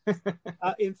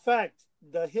 In fact,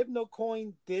 the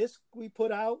HypnoCoin disc we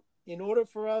put out, in order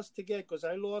for us to get, because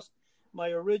I lost my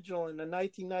original in the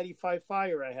 1995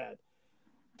 fire I had,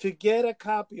 to get a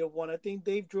copy of one, I think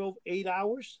Dave drove 8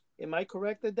 hours. Am I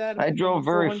correct at that? I drove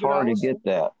very far to get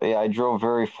that. Yeah, I drove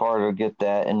very far to get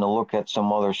that and to look at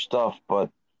some other stuff, but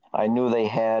I knew they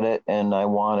had it and I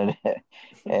wanted it.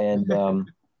 And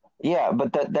yeah,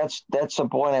 but that's the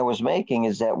point I was making,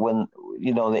 is that when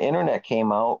the internet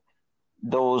came out,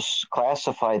 those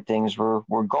classified things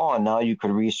were gone. Now you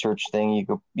could research things. You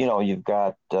could, you've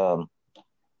got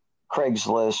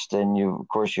Craigslist, and of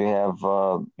course you have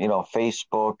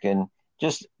Facebook, and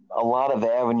just a lot of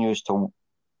avenues to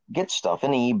get stuff.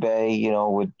 And eBay,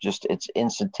 with just, it's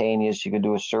instantaneous. You could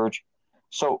do a search.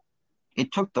 So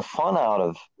it took the fun out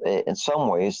of, in some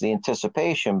ways, the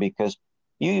anticipation, because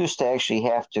you used to actually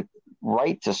have to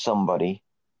write to somebody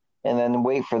and then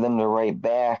wait for them to write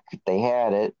back if they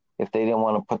had it. If they didn't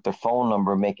want to put their phone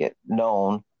number, make it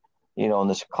known, and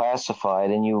this classified,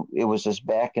 and it was this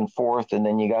back and forth, and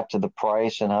then you got to the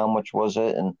price and how much was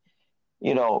it, and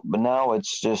but now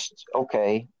it's just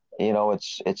okay,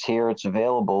 it's here, it's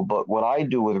available. But what I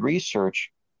do with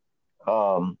research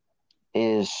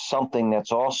is something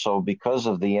that's also, because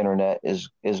of the internet, is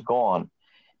gone,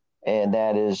 and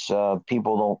that is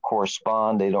people don't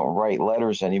correspond, they don't write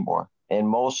letters anymore, and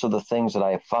most of the things that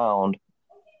I have found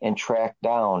and tracked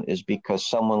down is because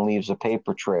someone leaves a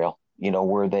paper trail,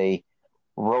 where they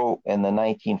wrote in the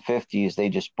 1950s, they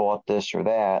just bought this or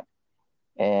that.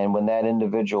 And when that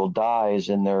individual dies,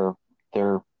 and their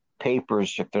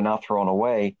papers, if they're not thrown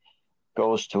away,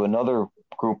 goes to another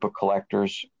group of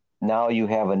collectors, now you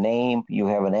have a name, you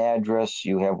have an address,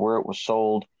 you have where it was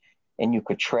sold, and you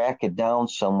could track it down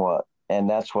somewhat. And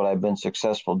that's what I've been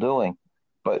successful doing.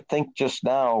 But think just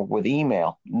now with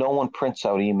email, no one prints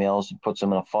out emails and puts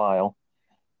them in a file.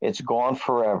 It's gone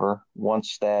forever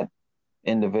once that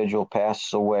individual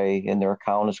passes away and their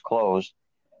account is closed.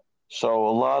 So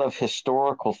a lot of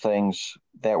historical things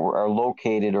that are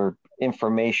located, or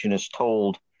information is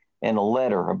told in a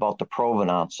letter about the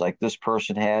provenance, like this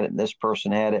person had it and this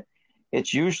person had it.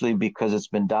 It's usually because it's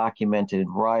been documented in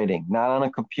writing, not on a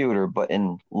computer, but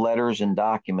in letters and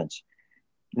documents.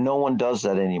 No one does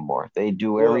that anymore. They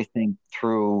do everything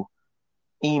through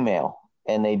email,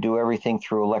 and they do everything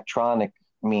through electronic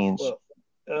means.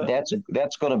 That's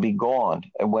going to be gone.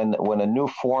 And when a new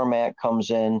format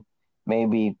comes in,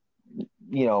 maybe,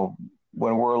 when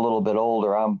we're a little bit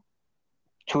older, I'm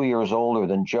 2 years older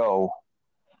than Joe.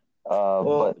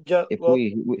 It's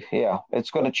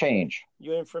going to change.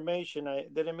 Your information, I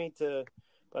didn't mean to,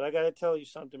 but I got to tell you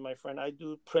something, my friend. I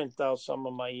do print out some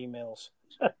of my emails.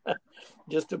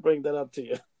 Just to bring that up to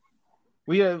you.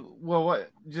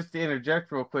 Just to interject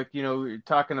real quick, we're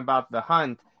talking about the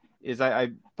hunt.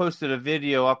 I posted a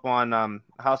video up on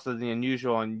House of the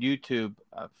Unusual on YouTube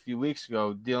a few weeks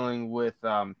ago, dealing with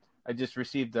I just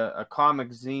received a comic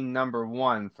zine number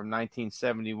 1 from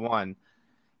 1971,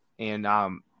 and I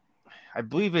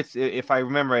believe it's, if I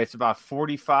remember, it's about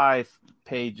 45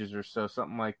 pages or so,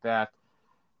 something like that,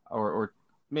 or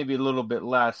maybe a little bit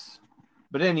less.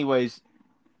 But anyways,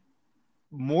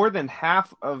 more than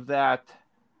half of that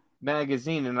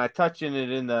magazine, and I touch in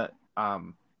it in the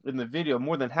video,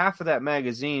 more than half of that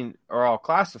magazine are all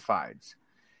classifieds.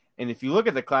 And if you look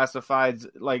at the classifieds,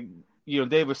 like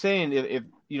Dave was saying, if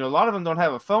a lot of them don't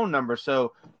have a phone number,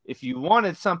 so if you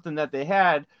wanted something that they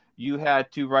had, you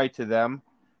had to write to them.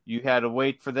 You had to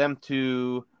wait for them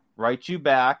to write you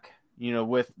back,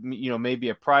 with maybe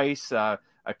a price, a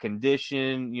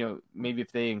condition, maybe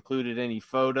if they included any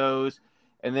photos.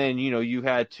 And then, you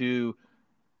had to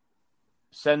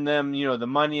send them, the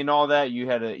money and all that. You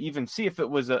had to even see if it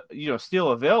was, still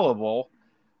available.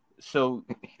 So,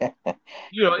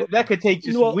 that could take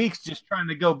just Well, weeks just trying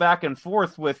to go back and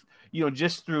forth with,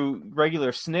 just through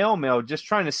regular snail mail, just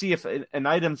trying to see if an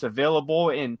item's available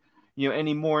and,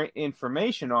 any more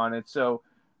information on it. So,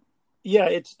 yeah,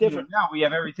 it's different. now we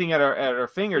have everything at our It,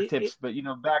 fingertips, but,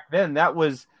 back then that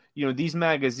was, these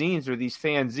magazines or these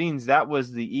fanzines, that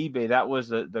was the eBay, that was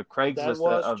the that Craigslist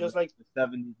was of just the like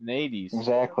 70s and 80s.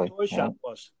 Exactly. Toy Yeah. Shop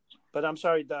was. But I'm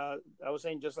sorry, I was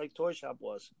saying just like Toy Shop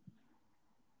was.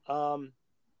 You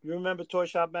remember Toy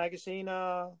Shop magazine?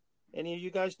 Any of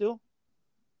you guys do?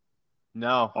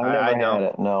 No, I never I had don't.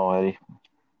 it. No, Eddie.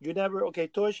 You never? Okay,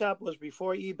 Toy Shop was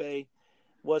before eBay.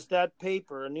 Was that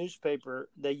paper, a newspaper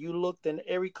that you looked and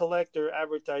every collector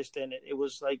advertised in it? It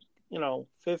was like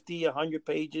 50, 100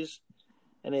 pages,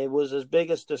 and it was as big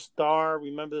as the Star.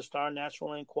 Remember the Star,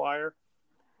 National Enquirer?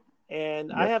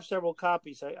 And I Yep. have several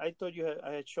copies. I thought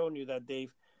I had shown you that,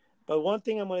 Dave. But one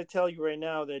thing I'm going to tell you right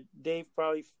now that Dave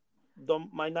probably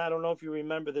might not. I don't know if you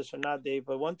remember this or not, Dave.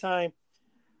 But one time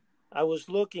I was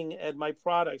looking at my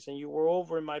products, and you were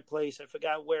over in my place. I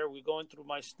forgot where. We were going through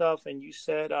my stuff, and you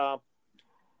said,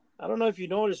 I don't know if you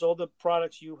noticed, all the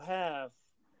products you have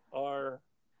are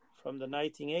from the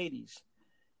 1980s.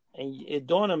 And it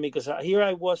dawned on me because here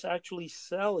I was actually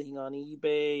selling on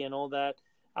eBay and all that.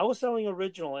 I was selling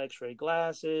original X-ray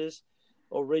glasses,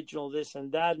 original this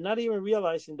and that, not even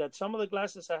realizing that some of the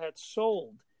glasses I had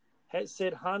sold had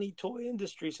said Honey Toy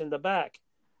Industries in the back.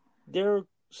 They're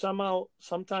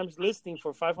sometimes listing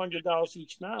for $500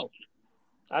 each now.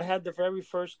 I had the very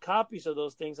first copies of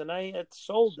those things, and I had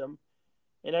sold them.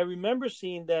 And I remember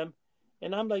seeing them,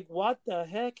 and I'm like, what the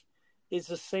heck? It's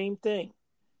the same thing.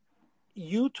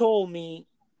 You told me,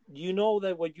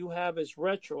 that what you have is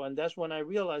retro, and that's when I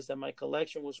realized that my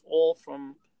collection was all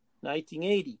from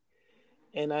 1980.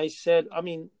 And I said,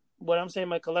 what I'm saying,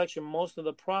 my collection, most of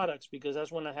the products, because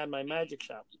that's when I had my magic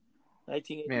shop, Man,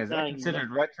 is that 1989.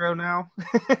 considered retro now?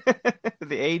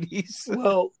 The 80s?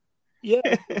 Well, yeah,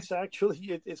 it's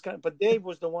actually it's kind of, but Dave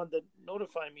was the one that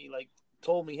notified me, like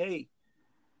told me, hey,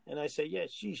 and I said, yeah,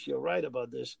 sheesh, you're right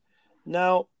about this.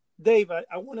 Now, Dave,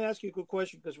 I want to ask you a good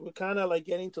question because we're kind of like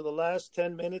getting to the last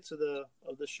 10 minutes of the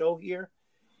show here.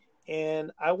 And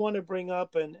I want to bring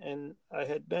up, and I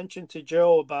had mentioned to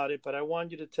Joe about it, but I want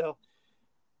you to tell,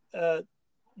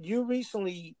 you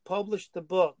recently published the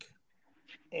book,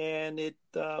 and it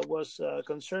was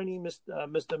concerning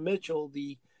Mr. Mitchell,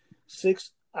 the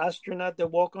sixth astronaut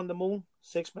that walked on the moon,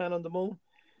 sixth man on the moon.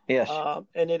 Yes.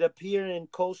 And it appeared in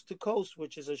Coast to Coast,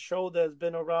 which is a show that's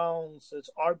been around since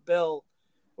Art Bell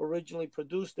originally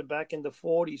produced it back in the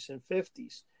 40s and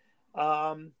 50s.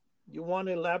 You want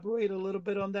to elaborate a little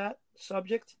bit on that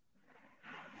subject?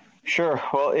 Sure.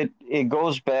 Well, it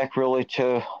goes back really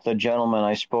to the gentleman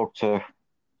I spoke to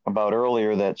about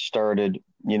earlier that started,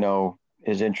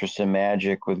 his interest in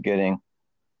magic with getting a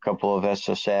couple of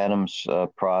SS Adams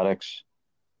products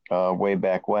way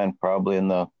back when, probably in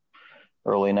the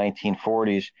early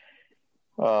 1940s.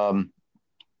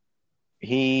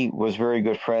 He was very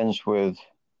good friends with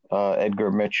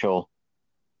Edgar Mitchell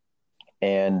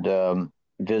and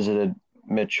visited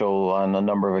Mitchell on a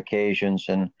number of occasions.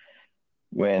 And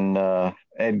when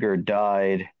Edgar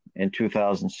died in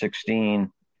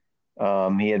 2016,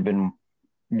 he had been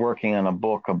working on a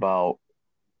book about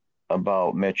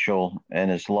Mitchell and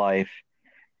his life.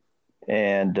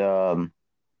 And of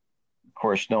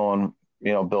course, knowing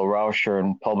Bill Rauscher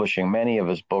and publishing many of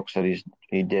his books that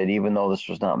he did, even though this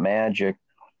was not magic,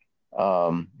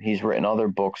 he's written other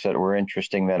books that were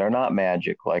interesting that are not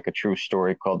magic, like a true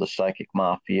story called The Psychic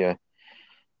Mafia,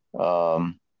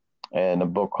 and a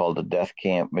book called The Death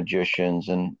Camp Magicians,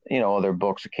 and other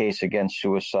books, A Case Against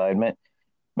Suicide.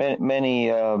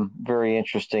 Many very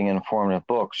interesting and informative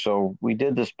books. So we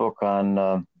did this book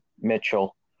on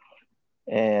Mitchell,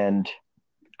 and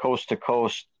Coast to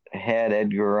Coast had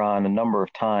Edgar on a number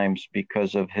of times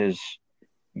because of his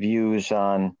views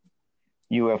on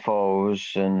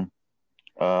UFOs and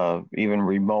even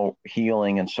remote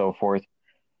healing and so forth.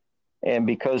 And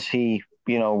because he,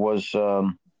 was,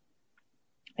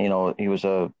 he was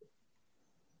an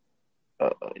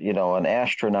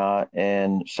astronaut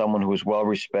and someone who was well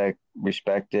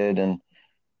respected, and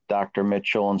Dr.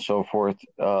 Mitchell and so forth,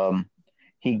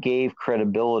 he gave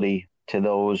credibility to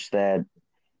those that,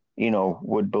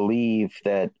 would believe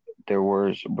that there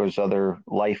was other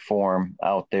life form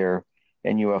out there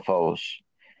in UFOs.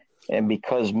 And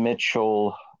because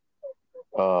Mitchell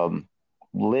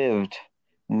lived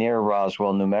near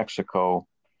Roswell, New Mexico,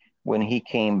 when he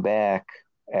came back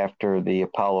after the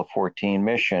Apollo 14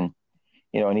 mission,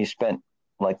 and he spent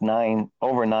like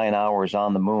over 9 hours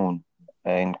on the moon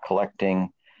and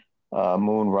collecting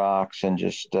moon rocks and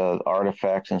just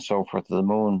artifacts and so forth of the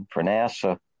moon for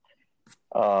NASA.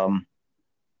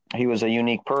 He was a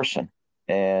unique person,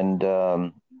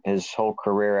 and his whole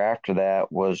career after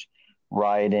that was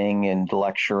writing and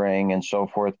lecturing and so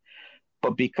forth.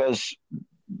 But because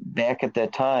back at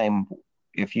that time,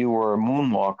 if you were a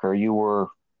moonwalker, you were,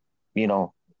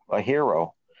 a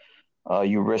hero.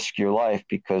 You risked your life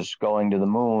because going to the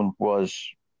moon was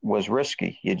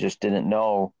risky. You just didn't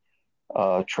know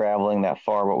traveling that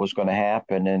far what was going to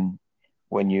happen, and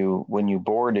when you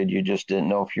boarded, you just didn't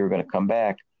know if you were going to come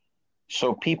back.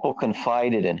 So people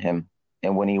confided in him,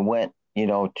 and when he went,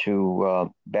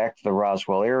 to back to the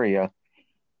Roswell area,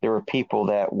 there were people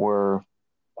that were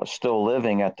still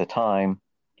living at the time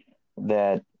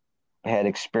that had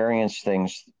experienced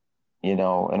things, in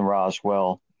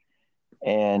Roswell,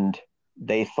 and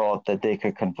they thought that they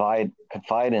could confide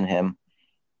in him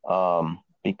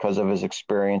because of his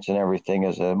experience and everything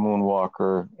as a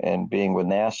moonwalker and being with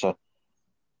NASA.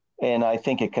 And I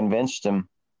think it convinced him,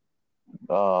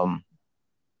 and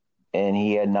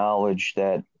he had knowledge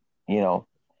that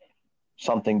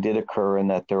something did occur and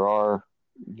that there are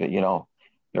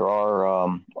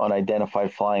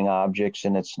unidentified flying objects,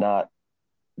 and it's not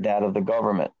that of the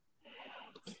government.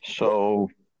 So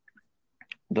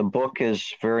the book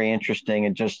is very interesting.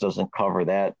 It just doesn't cover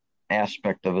that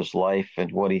aspect of his life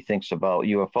and what he thinks about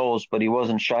UFOs, but he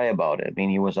wasn't shy about it. I mean,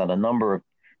 he was on a number of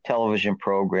television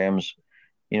programs,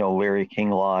 Larry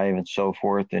King Live and so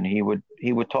forth, and he would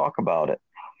talk about it.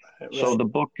 Right. So the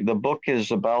book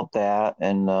is about that,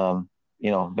 and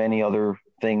many other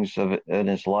things in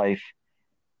his life,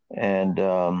 and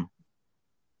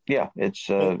it's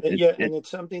and it's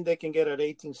something they can get at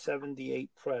 1878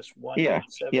 Press.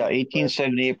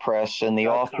 1878 Press, and the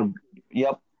author,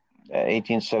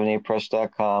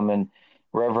 1878press.com, and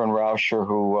Reverend Rauscher,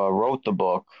 who wrote the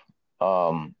book,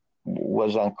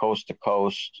 was on Coast to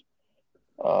Coast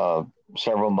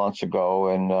several months ago,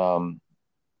 and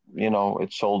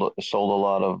it sold a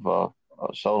lot of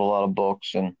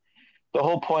books. And the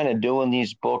whole point of doing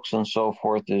these books and so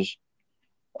forth is,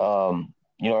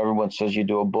 everyone says you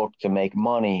do a book to make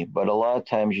money, but a lot of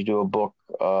times you do a book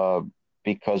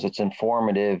because it's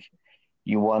informative.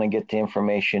 You want to get the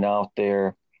information out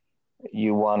there.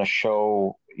 You want to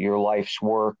show your life's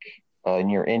work and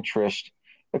your interest.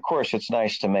 Of course, it's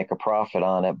nice to make a profit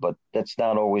on it, but that's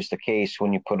not always the case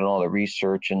when you put in all the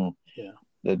research and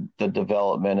the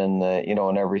development and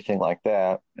and everything like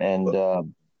that, and the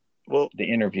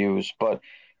interviews. But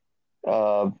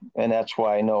and that's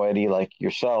why I know, Eddie, like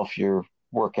yourself, you're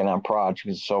working on projects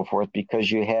and so forth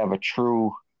because you have a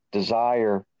true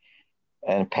desire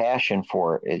and passion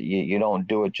for it. You don't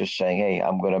do it just saying, "Hey,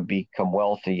 I'm going to become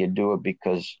wealthy." You do it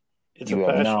because you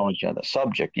have knowledge on the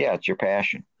subject. Yeah, it's your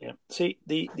passion. Yeah. See,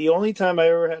 the only time I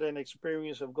ever had an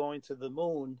experience of going to the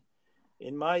moon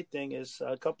in my thing is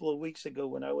a couple of weeks ago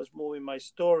when I was moving my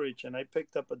storage, and I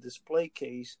picked up a display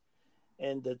case,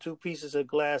 and the two pieces of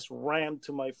glass rammed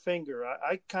to my finger.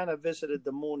 I kind of visited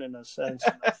the moon in a sense.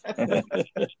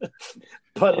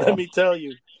 But let me tell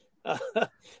you,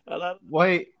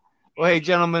 Wait,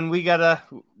 gentlemen, we gotta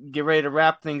get ready to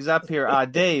wrap things up here.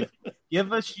 Dave,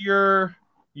 give us your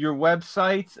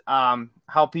website,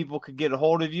 how people could get a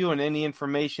hold of you, and any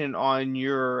information on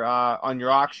your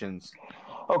auctions.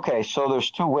 Okay, so there's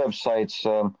two websites.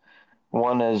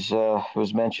 One is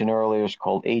was mentioned earlier. It's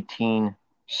called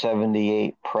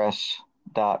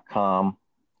 1878press.com,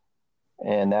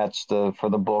 and that's for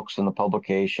the books and the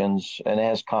publications, and it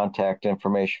has contact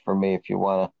information for me if you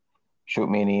want to shoot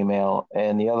me an email.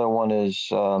 And the other one is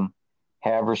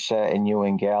Haverset and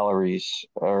Ewing Galleries,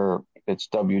 or it's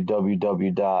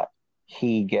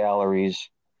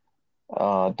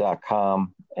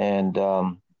www.hegalleries.com, and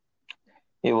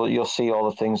you'll see all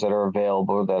the things that are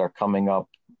available that are coming up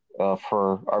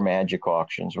for our magic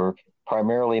auctions. We're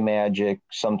primarily magic,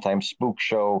 sometimes spook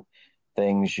show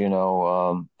things,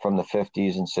 from the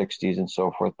 50s and 60s and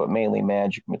so forth, but mainly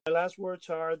magic. My last words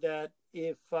are that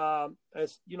if,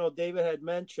 as David had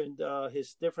mentioned,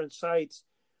 his different sites,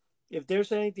 if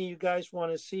there's anything you guys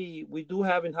want to see, we do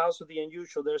have in House of the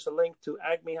Unusual, there's a link to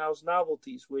Acme House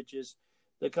Novelties, which is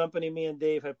the company me and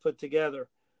Dave have put together,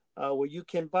 where you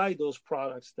can buy those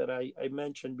products that I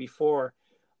mentioned before.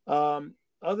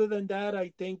 Other than that, I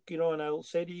think, and I will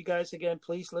say to you guys again,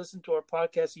 please listen to our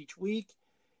podcast each week.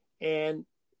 And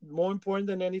more important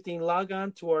than anything, log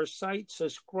on to our site,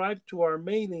 subscribe to our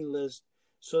mailing list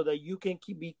so that you can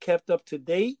be kept up to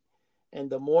date. And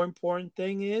the more important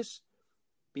thing is,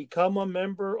 become a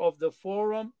member of the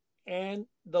forum and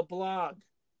the blog.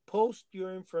 Post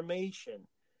your information.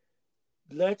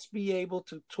 Let's be able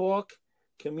to talk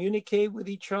communicate with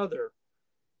each other,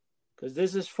 because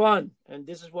this is fun and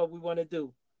this is what we want to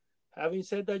do. Having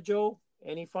said that, Joe,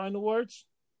 any final words?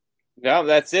 No,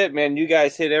 that's it, man. You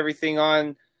guys hit everything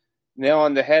on nail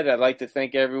on the head. I'd like to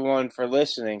thank everyone for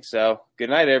listening. So good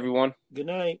night, everyone. Good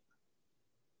night.